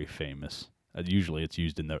very famous. Usually it's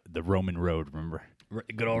used in the Roman road, remember?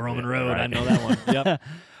 Good old Roman road. Right. I know that one.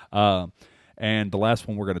 Yep. And the last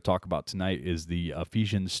one we're going to talk about tonight is the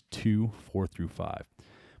Ephesians 2:4-5.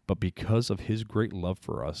 "But because of his great love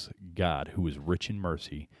for us, God, who is rich in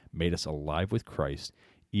mercy, made us alive with Christ,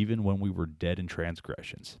 even when we were dead in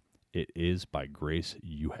transgressions. It is by grace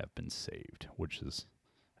you have been saved," which is,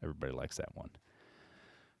 everybody likes that one.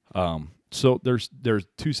 So there's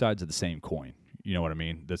 2 sides of the same coin. You know what I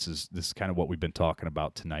mean? This is kind of what we've been talking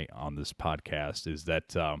about tonight on this podcast, is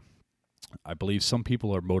that I believe some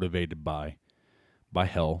people are motivated by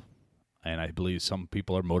hell, and I believe some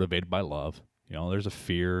people are motivated by love. You know, there's a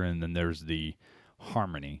fear, and then there's the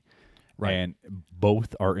harmony. Right. And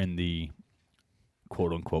both are in the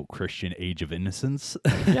quote-unquote Christian age of innocence.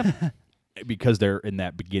 Yep. Because they're in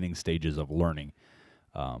that beginning stages of learning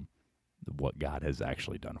what God has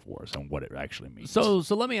actually done for us and what it actually means. So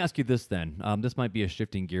let me ask you this then. This might be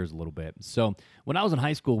shifting gears a little bit. So when I was in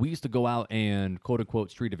high school, we used to go out and quote-unquote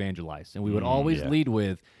street evangelize, and we would always lead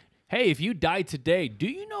with, "Hey, if you die today, do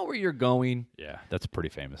you know where you're going?" Yeah, that's a pretty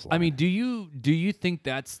famous line. I mean, do you think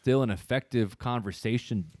that's still an effective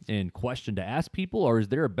conversation and question to ask people, or is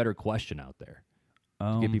there a better question out there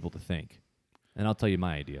to get people to think? And I'll tell you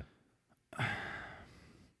my idea.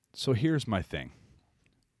 So here's my thing.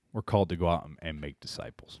 We're called to go out and make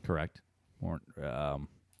disciples. Correct.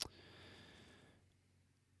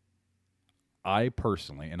 I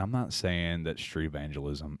personally, and I'm not saying that street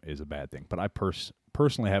evangelism is a bad thing, but I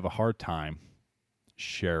personally have a hard time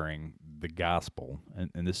sharing the gospel,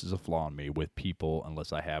 and this is a flaw in me, with people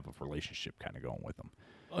unless I have a relationship kind of going with them.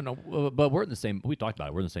 Oh no, but we're in the same. We talked about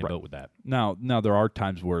it. We're in the same boat with that. Now there are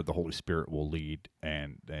times where the Holy Spirit will lead,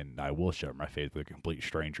 and I will share my faith with a complete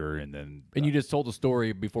stranger, and then And you just told a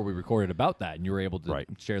story before we recorded about that, and you were able to Right.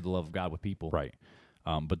 share the love of God with people. right.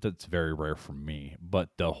 But that's very rare for me.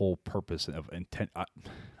 But the whole purpose of intent,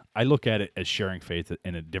 I look at it as sharing faith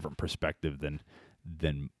in a different perspective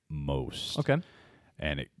than most. Okay.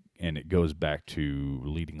 And it goes back to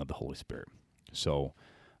leading of the Holy Spirit. So,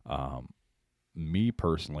 me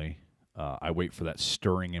personally, I wait for that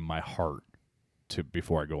stirring in my heart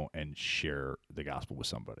before I go and share the gospel with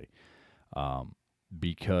somebody,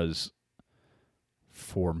 because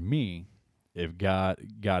for me, if God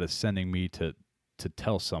is sending me to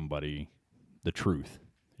tell somebody the truth,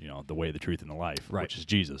 you know, the way, the truth, and the life, Right. which is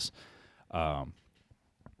Jesus,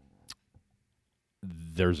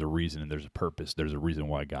 there's a reason and there's a purpose. There's a reason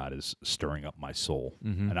why God is stirring up my soul.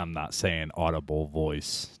 Mm-hmm. And I'm not saying audible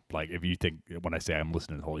voice. Like if you think, when I say I'm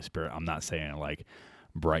listening to the Holy Spirit, I'm not saying like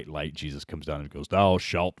bright light, Jesus comes down and goes, thou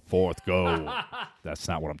shalt forth go. That's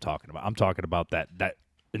not what I'm talking about. I'm talking about that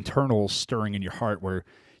internal stirring in your heart where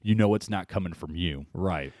you know it's not coming from you.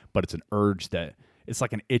 Right. But it's an urge that, it's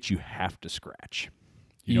like an itch you have to scratch.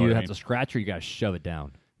 You know have to scratch or you got to shove it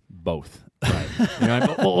down. Both. Right. You know, I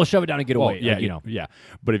mean, we'll shove it down and get away. Yeah, like, you know. Yeah.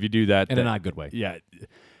 But if you do that, In a not good way. Yeah.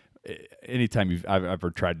 Anytime I've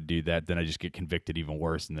ever tried to do that, then I just get convicted even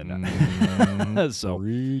worse, and then so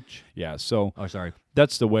Reach. yeah. So Oh, sorry.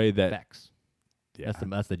 that's the way that. Fex. Yeah.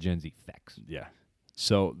 That's the Gen Z fex. Yeah.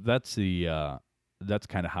 So that's that's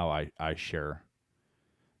kind of how I share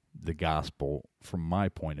the gospel from my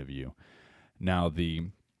point of view. Now the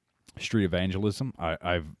street evangelism,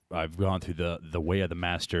 I've gone through the way of the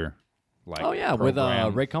master, like with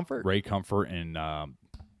Ray Comfort. And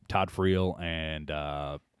Todd Friel and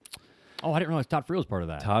I didn't realize Todd Friel was part of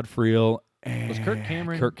that. Todd Friel and Was Kirk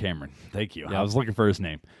Cameron? Kirk Cameron. Thank you. Yeah. I was looking for his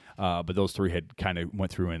name. But those three had kind of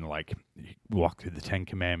went through and like walked through the 10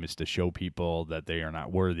 Commandments to show people that they are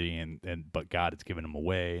not worthy, and but God has given them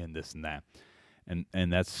away, and this and that,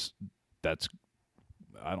 and that's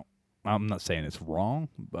I'm not saying it's wrong,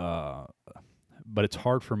 but it's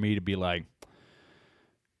hard for me to be like,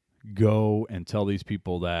 go and tell these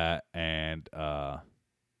people that, and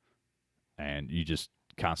you just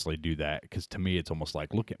constantly do that, because to me it's almost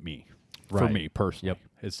like, look at me. For Right. me personally,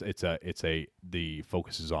 Yep. it's the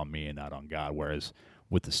focus is on me and not on God. Whereas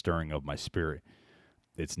with the stirring of my spirit,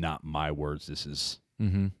 it's not my words. This is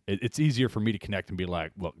Mm-hmm. it's easier for me to connect and be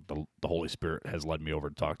like, look, the Holy Spirit has led me over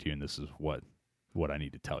to talk to you, and this is what I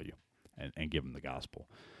need to tell you, and give them the gospel.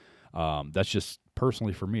 That's just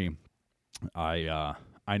personally for me. I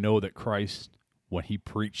know that Christ, when he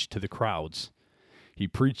preached to the crowds, he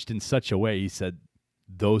preached in such a way. He said,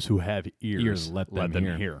 "Those who have ears, let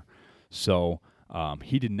them hear." So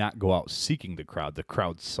he did not go out seeking the crowd. The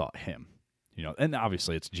crowd sought him. You know, and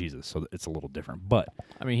obviously it's Jesus, so it's a little different. But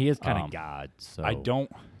I mean, he is kind of God. So I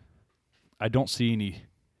don't see any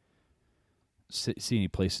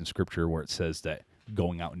place in Scripture where it says that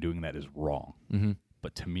going out and doing that is wrong. Mm-hmm.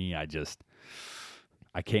 But to me, I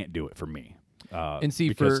can't do it for me. And see,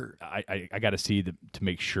 because I got to see to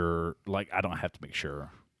make sure. Like, I don't have to make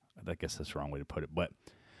sure. I guess that's the wrong way to put it, but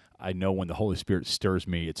I know when the Holy Spirit stirs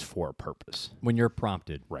me, it's for a purpose. when you're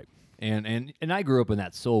prompted, Right. And I grew up in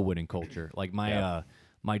that soul winning culture. Like my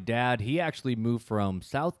dad, he actually moved from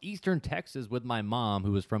southeastern Texas with my mom,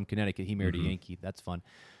 who was from Connecticut. He married a Yankee. That's fun.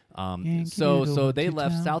 So they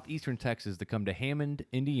left southeastern Texas to come to Hammond,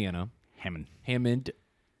 Indiana. Hammond.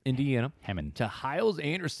 To Hiles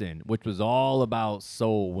Anderson, which was all about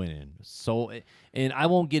soul winning. And I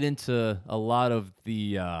won't get into a lot of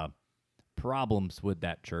the problems with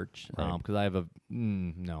that church because I have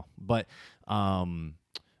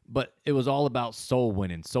but it was all about soul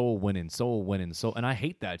winning. And I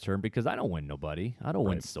hate that term because I don't win nobody. I don't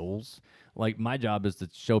win souls. Like, my job is to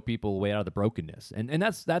show people a way out of the brokenness. And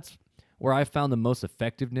that's where I found the most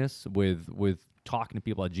effectiveness with talking to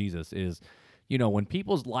people about Jesus is, you know, when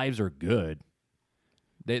people's lives are good,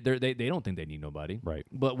 they don't think they need nobody. Right.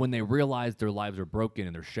 But when they realize their lives are broken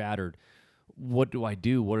and they're shattered, what do I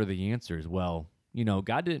do? What are the answers? Well, you know,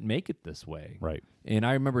 God didn't make it this way. Right. And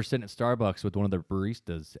I remember sitting at Starbucks with one of the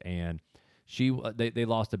baristas, and they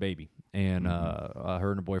lost a baby, and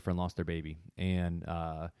her and her boyfriend lost their baby, and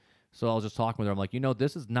so I was just talking with her. I'm like, you know,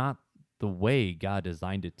 this is not the way God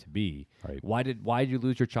designed it to be. Right. Why did you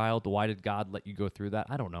lose your child? Why did God let you go through that?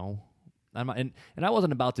 I don't know. And I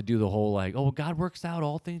wasn't about to do the whole like, oh, God works out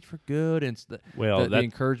all things for good, and the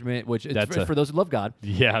encouragement, which it's for those who love God.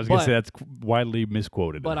 Yeah, I was gonna say that's widely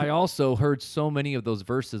misquoted. But I also heard so many of those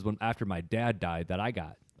verses after my dad died that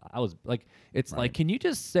I was like, it's like, can you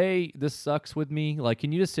just say this sucks with me? Like,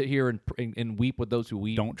 can you just sit here and weep with those who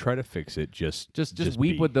weep? Don't try to fix it. Just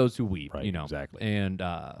weep with those who weep. Right, you know, exactly. And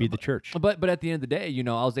be the church. But at the end of the day, you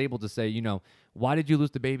know, I was able to say, you know, why did you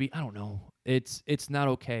lose the baby? I don't know. It's not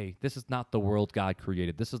okay. This is not the world God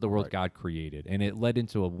created. This is the world God created, and it led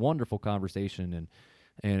into a wonderful conversation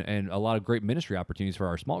and a lot of great ministry opportunities for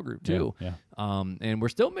our small group too. Yeah. And we're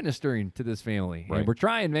still ministering to this family, Right. and we're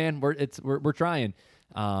trying, man. We're trying.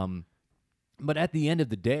 But at the end of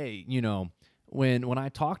the day, you know, when I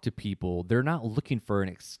talk to people, they're not looking for an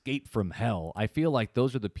escape from hell. I feel like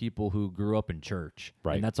those are the people who grew up in church,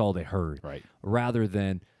 Right. and that's all they heard, Right. rather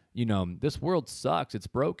than this world sucks, it's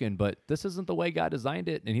broken, but this isn't the way God designed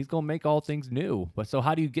it, and he's going to make all things new. But so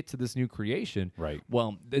how do you get to this new creation? Right.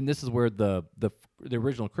 Well, and this is where the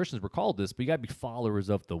original Christians were called this, but you got to be followers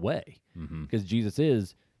of the way, because Jesus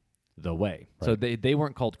is the way. Right. So they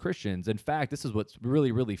weren't called Christians. In fact, this is what's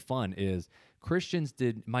really, really fun is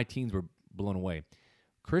my teens were blown away.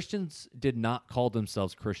 Christians did not call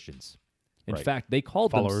themselves Christians. In fact, they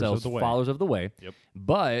called themselves followers of the way. Yep.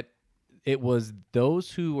 But it was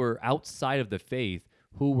those who were outside of the faith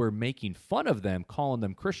who were making fun of them, calling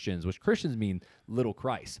them Christians, which Christians mean little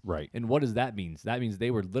Christ. Right. And what does that mean? That means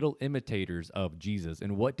they were little imitators of Jesus.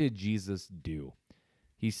 And what did Jesus do?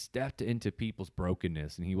 He stepped into people's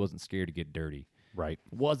brokenness, and he wasn't scared to get dirty. Right.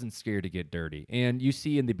 Wasn't scared to get dirty. And you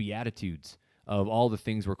see in the Beatitudes of all the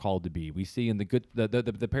things we're called to be. We see in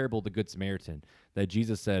the parable of the Good Samaritan that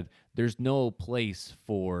Jesus said there's no place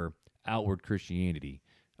for outward Christianity,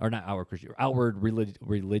 or not outward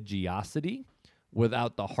religiosity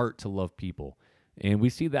without the heart to love people. And we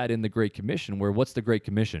see that in the Great Commission, where what's the Great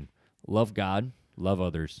Commission? Love God, love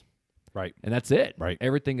others. Right. And that's it. Right.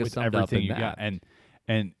 Everything is summed up in that. Got.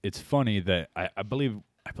 And it's funny that I believe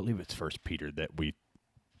it's First Peter that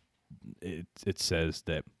it says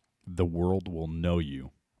that the world will know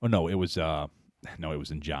you. Oh no, it was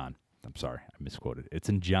in John. I'm sorry, I misquoted. It's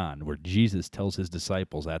in John where Jesus tells his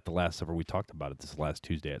disciples at the Last Supper. We talked about it this last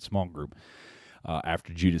Tuesday at small group.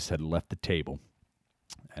 After Judas had left the table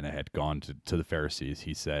and had gone to the Pharisees,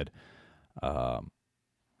 he said, "The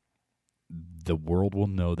world will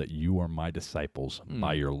know that you are my disciples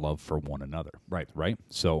by your love for one another." Right. Right.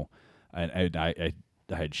 So, and I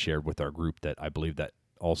had shared with our group that I believe that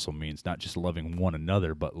also means not just loving one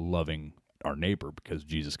another, but loving our neighbor, because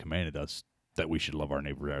Jesus commanded us that we should love our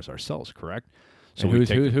neighbor as ourselves, correct? So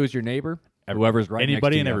who's your neighbor? Whoever's right next to you.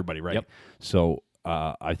 Anybody and everybody, right? Yep. So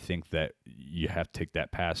I think that you have to take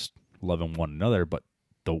that past loving one another, but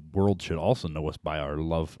the world should also know us by our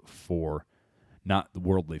love for not the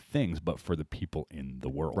worldly things, but for the people in the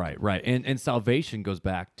world. Right. And salvation goes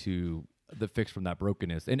back to the fix from that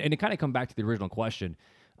brokenness. And it kind of come back to the original question.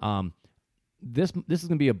 This is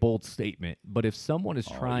going to be a bold statement, but if someone is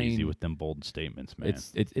trying, easy with them bold statements, man.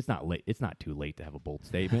 It's not late. It's not too late to have a bold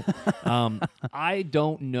statement. I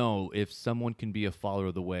don't know if someone can be a follower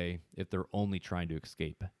of the way if they're only trying to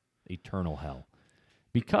escape eternal hell.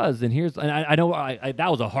 Because, I know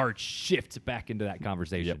that was a hard shift back into that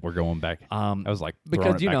conversation. Yep, we're going back. I was like,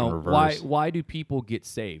 because why do people get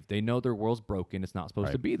saved? They know their world's broken. It's not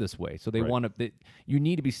supposed to be this way. So they want to. You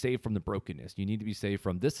need to be saved from the brokenness. You need to be saved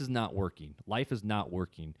from this is not working. Life is not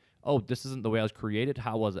working. Oh, this isn't the way I was created.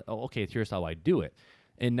 How was it? Oh, okay. Here's how I do it.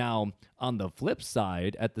 And now on the flip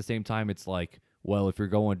side, at the same time, it's like, well, if you're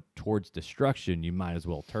going towards destruction, you might as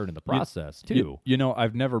well turn in the process too.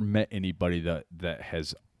 I've never met anybody that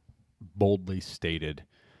has boldly stated,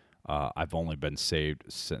 "I've only been saved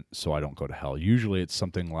so I don't go to hell." Usually, it's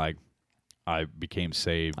something like, "I became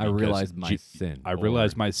saved. I realized my sin. I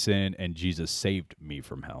realized my sin, and Jesus saved me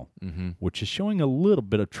from hell," which is showing a little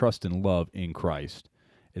bit of trust and love in Christ.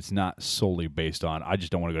 It's not solely based on, "I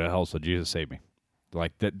just don't want to go to hell, so Jesus saved me."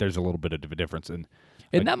 Like there's a little bit of a difference, and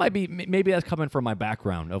that might be, maybe that's coming from my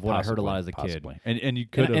background of what I heard a lot as a kid. And you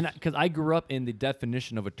could have, because I grew up in the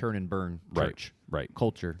definition of a turn and burn church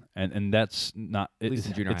culture, and that's not, at least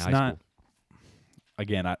in junior high not, school.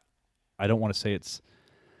 Again, I don't want to say it's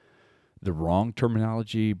the wrong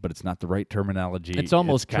terminology, but it's not the right terminology. It's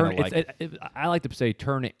almost turn. I like to say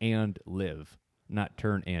turn and live, not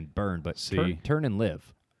turn and burn, but turn and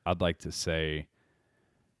live. I'd like to say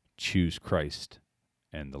choose Christ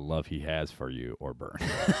and the love he has for you, or burn.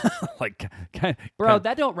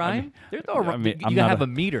 That don't rhyme. There's no rhyme. You gotta have a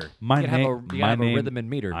meter. You gotta have a rhythm and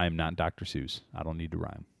meter. I'm not Dr. Seuss. I don't need to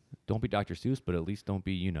rhyme. Don't be Dr. Seuss, but at least don't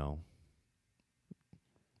be, don't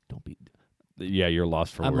be. Yeah, you're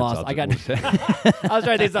lost for I'm words. lost. I was trying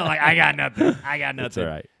to say something like, I got nothing. That's all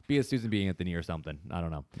right. Be a Susan B. Anthony or something. I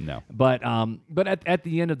don't know. No. But at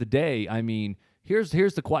the end of the day, I mean, here's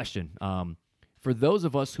the question. For those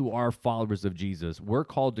of us who are followers of Jesus, we're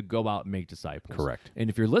called to go out and make disciples. Correct. And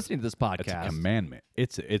if you're listening to this podcast, it's a commandment.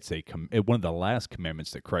 It's one of the last commandments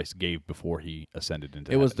that Christ gave before he ascended into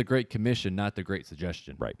heaven. It was the Great Commission, not the Great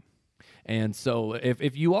Suggestion. Right. And so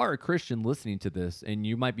if you are a Christian listening to this, and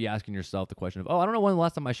you might be asking yourself the question of, I don't know when the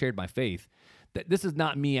last time I shared my faith, this is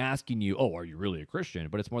not me asking you, are you really a Christian?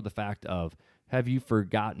 But it's more the fact of, have you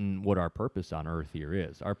forgotten what our purpose on earth here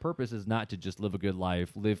is? Our purpose is not to just live a good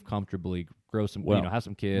life, live comfortably, grow some, have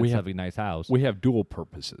some kids, have a nice house. We have dual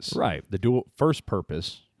purposes. Right. The first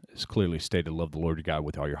purpose is clearly stated, love the Lord your God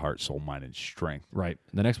with all your heart, soul, mind, and strength. Right.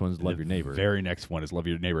 The next one is love your neighbor. The very next one is love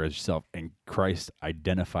your neighbor as yourself. And Christ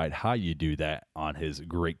identified how you do that on his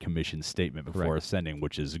Great Commission statement before ascending,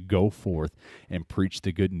 which is go forth and preach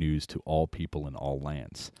the good news to all people in all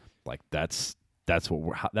lands. Like that's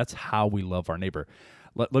how we love our neighbor.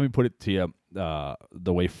 Let me put it to you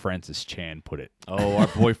the way Francis Chan put it. Oh, our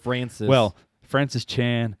boy Francis. Well, Francis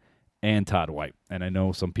Chan and Todd White. And I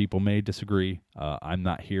know some people may disagree. I'm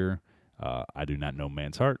not here. I do not know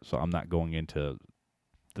man's heart, so I'm not going into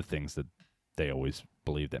the things that they always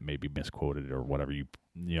believe that may be misquoted or whatever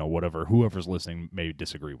whatever whoever's listening may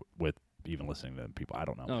disagree with even listening to them people. I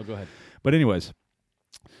don't know. No, go ahead. But anyways,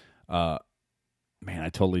 man, I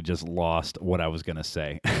totally just lost what I was going to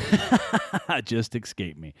say. It just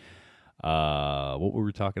escaped me. What were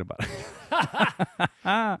we talking about?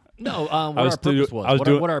 No, what our purpose was.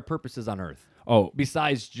 What are our purposes on earth? Oh,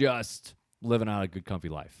 besides just living out a good, comfy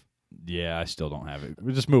life. Yeah, I still don't have it.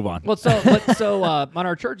 We'll just move on. Well, so on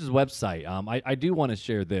our church's website, I do want to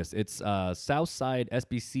share this. It's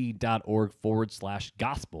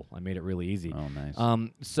southsidesbc.org/gospel. I made it really easy. Oh, nice.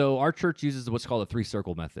 So our church uses what's called a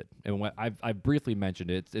 3-circle method, and what I've briefly mentioned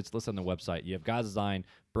it. It's listed on the website. You have God's design,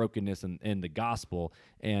 brokenness, and the gospel,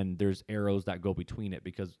 and there's arrows that go between it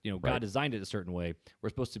because God designed it a certain way. We're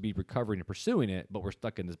supposed to be recovering and pursuing it, but we're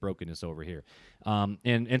stuck in this brokenness over here.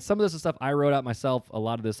 And some of this is stuff I wrote out myself. A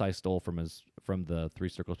lot of this I stole from the 3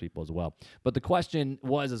 Circles people as well. But the question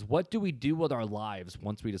is what do we do with our lives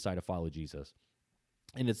once we decide to follow Jesus?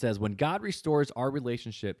 And it says, when God restores our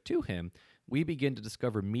relationship to him, we begin to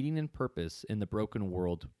discover meaning and purpose in the broken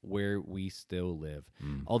world where we still live.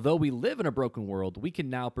 Although we live in a broken world, we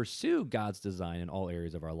can now pursue God's design in all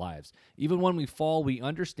areas of our lives. Even when we fall, we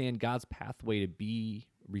understand God's pathway to be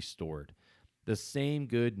restored. The same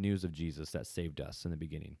good news of Jesus that saved us in the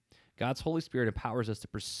beginning. God's Holy Spirit empowers us to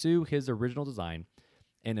pursue his original design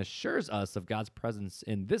and assures us of God's presence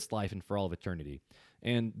in this life and for all of eternity.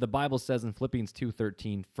 And the Bible says in Philippians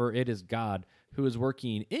 2:13, for it is God who is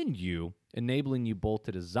working in you, enabling you both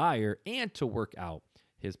to desire and to work out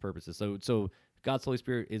his purposes. So God's Holy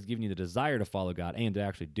Spirit is giving you the desire to follow God and to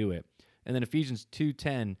actually do it. And then Ephesians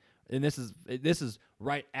 2:10, and this is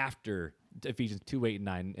right after Ephesians 2:8 and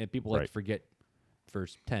 9, and people like to forget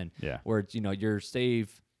verse 10, where it's you're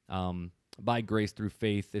saved by grace through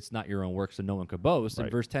faith. It's not your own work, so no one could boast. And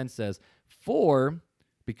verse 10 says, for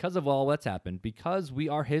because of all that's happened, because we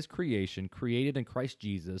are his creation, created in Christ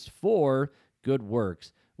Jesus for good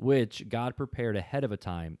works, which God prepared ahead of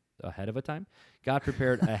time. God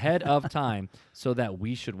prepared ahead of time so that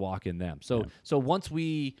we should walk in them. So once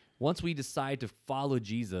we decide to follow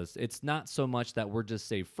Jesus, it's not so much that we're just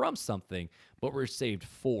saved from something, but we're saved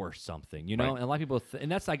for something. And a lot of people,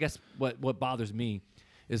 and that's I guess what bothers me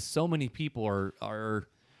is so many people are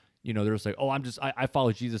they're just like, oh, I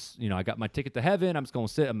follow Jesus. I got my ticket to heaven. I'm just going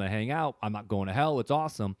to sit. I'm going to hang out. I'm not going to hell. It's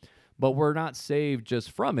awesome. But we're not saved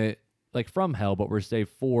just from it, like from hell, but we're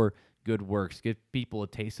saved for good works. Give people a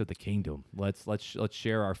taste of the kingdom. Let's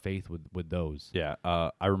share our faith with those. Yeah.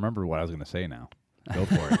 I remember what I was going to say now. Go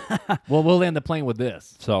for it. Well, we'll land the plane with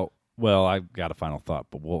this. So, I've got a final thought,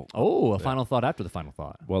 but we'll... Oh, final thought after the final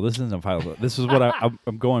thought. Well, this isn't a final thought. This is what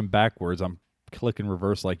I'm going backwards. I'm clicking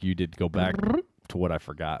reverse like you did to go back to what I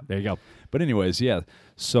forgot. There you go. But anyways, yeah.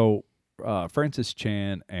 So Francis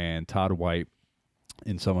Chan and Todd White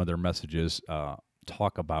in some of their messages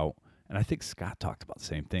talk about, and I think Scott talked about the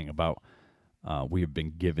same thing, about we have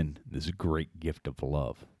been given this great gift of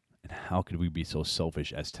love. And how could we be so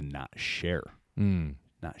selfish as to not share?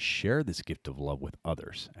 Not share this gift of love with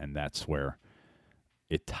others. And that's where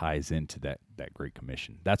it ties into that Great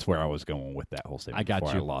Commission. That's where I was going with that whole statement. I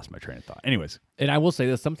got you. I lost my train of thought. Anyways. And I will say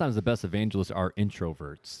this, sometimes the best evangelists are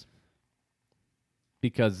introverts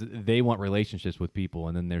because they want relationships with people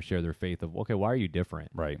and then they share their faith of, okay, why are you different?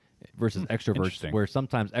 Right. Versus extroverts, where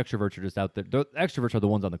sometimes extroverts are just out there. The extroverts are the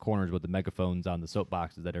ones on the corners with the megaphones on the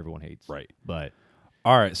soapboxes that everyone hates. Right. But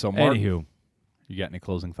all right, so Mark, anywho, you got any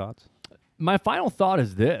closing thoughts? My final thought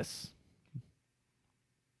is this.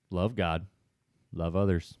 Love God. Love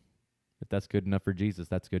others. If that's good enough for Jesus,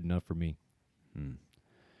 that's good enough for me.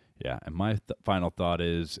 Yeah, and my final thought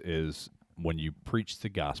is when you preach the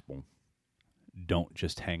gospel, don't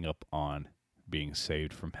just hang up on being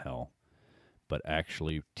saved from hell, but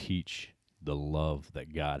actually teach the love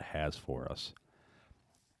that God has for us.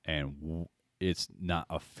 And it's not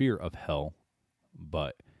a fear of hell,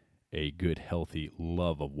 but a good, healthy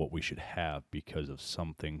love of what we should have because of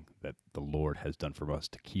something that the Lord has done for us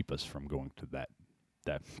to keep us from going to that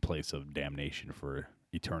place of damnation for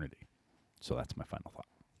eternity. So that's my final thought.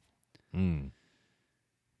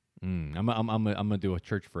 I'm gonna do a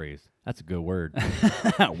church phrase. That's a good word.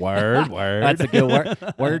 Word. That's a good word.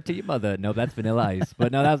 Word to your mother. No, that's Vanilla Ice.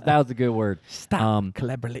 But no, that was a good word. Stop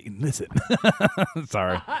collaborating. Listen.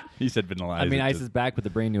 Sorry, he said Vanilla Ice. I mean, Ice is back with a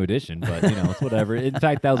brand new edition, but it's whatever. In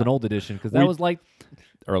fact, that was an old edition because that was like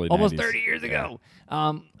early almost 90s. 30 years ago.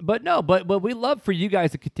 But we love for you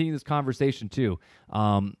guys to continue this conversation too.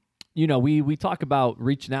 We talk about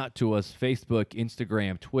reaching out to us, Facebook,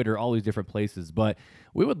 Instagram, Twitter, all these different places, but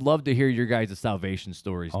we would love to hear your guys' salvation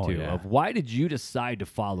stories too, yeah. of why did you decide to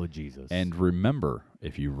follow Jesus? And remember,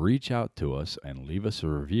 if you reach out to us and leave us a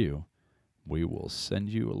review, we will send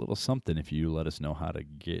you a little something if you let us know how to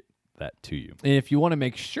get that to you. And if you want to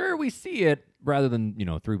make sure we see it rather than,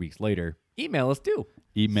 3 weeks later, email us too.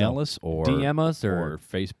 Email us or DM us or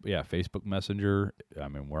Facebook Messenger. I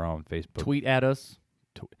mean, we're on Facebook. Tweet at us.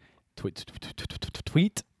 Tweet.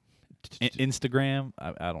 Instagram.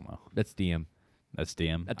 I don't know. That's DM. That's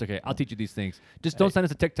DM. That's okay. I'll teach you these things. Just don't send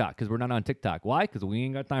us a TikTok because we're not on TikTok. Why? Because we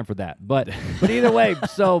ain't got time for that. But either way,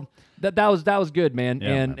 so that was good, man.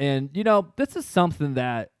 Yeah, and this is something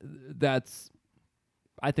that's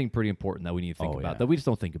I think pretty important that we need to think about that we just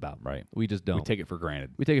don't think about. Right. We just don't. We take it for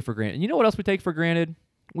granted. We take it for granted. And you know what else we take for granted?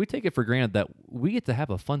 We take it for granted that we get to have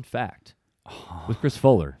a fun fact with Chris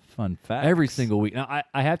Fuller. Fun fact. Every single week. Now,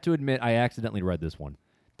 I have to admit, I accidentally read this one.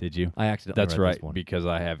 Did you? I accidentally That's read right, this one. because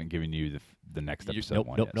I haven't given you the next episode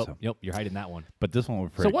one yet. Nope. You're hiding that one. But this one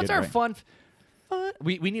was So pretty what's good, our right? fun?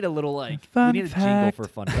 We need a little we Fun need a jingle fact. for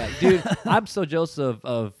fun fact, dude. I'm so jealous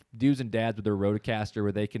of dudes and dads with their Rodecaster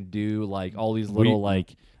where they can do like all these little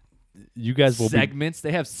You guys will segments.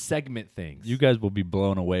 They have segment things. You guys will be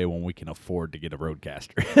blown away when we can afford to get a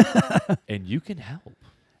Rodecaster. And you can help.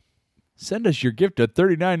 Send us your gift at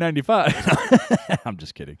 $39.95. I'm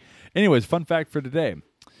just kidding. Anyways, fun fact for today.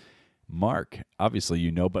 Mark, obviously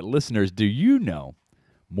you know, but listeners, do you know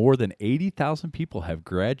more than 80,000 people have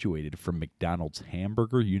graduated from McDonald's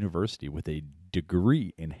Hamburger University with a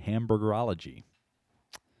degree in hamburgerology?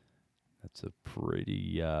 That's a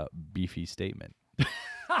pretty beefy statement.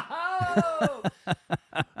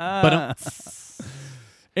 But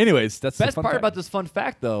anyways, that's best the fun part fact. about this fun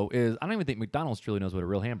fact, though, is I don't even think McDonald's truly knows what a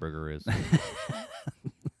real hamburger is.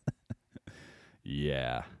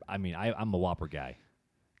 Yeah. I mean, I'm a Whopper guy.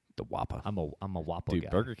 The Whopper. I'm a Whopper Dude, guy.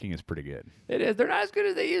 Burger King is pretty good. It is. They're not as good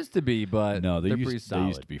as they used to be, but No, they're pretty they solid.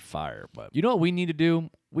 used to be fire, but You know what we need to do?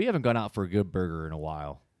 We haven't gone out for a good burger in a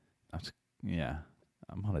while.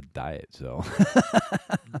 I'm on a diet, so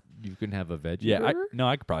You can have a veggie yeah. burger?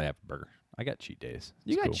 I could probably have a burger. I got cheat days.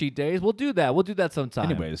 You It's got cool. cheat days. We'll do that. We'll do that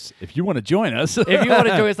sometime. Anyways, if you want to join us, If you want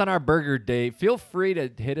to join us on our burger date, feel free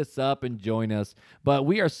to hit us up and join us. But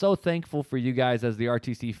we are so thankful for you guys as the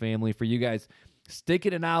RTC family, for you guys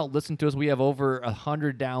sticking it out, listen to us. We have over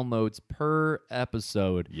 100 downloads per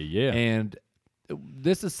episode. Yeah. And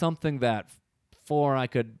this is something that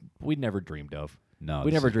we'd never dreamed of. No,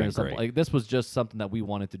 We this never has been dreamed of something great. like this. Was just something that we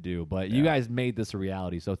wanted to do, but you Yeah. guys made this a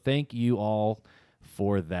reality. So thank you all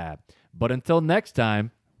for that. But until next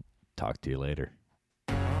time, Talk to you later.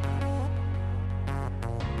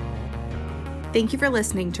 Thank you for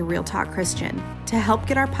listening to Real Talk Christian. To help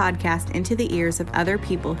get our podcast into the ears of other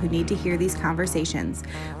people who need to hear these conversations,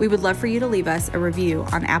 we would love for you to leave us a review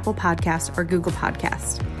on Apple Podcasts or Google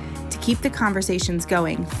Podcasts. To keep the conversations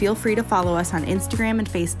going, feel free to follow us on Instagram and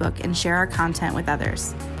Facebook and share our content with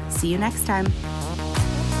others. See you next time.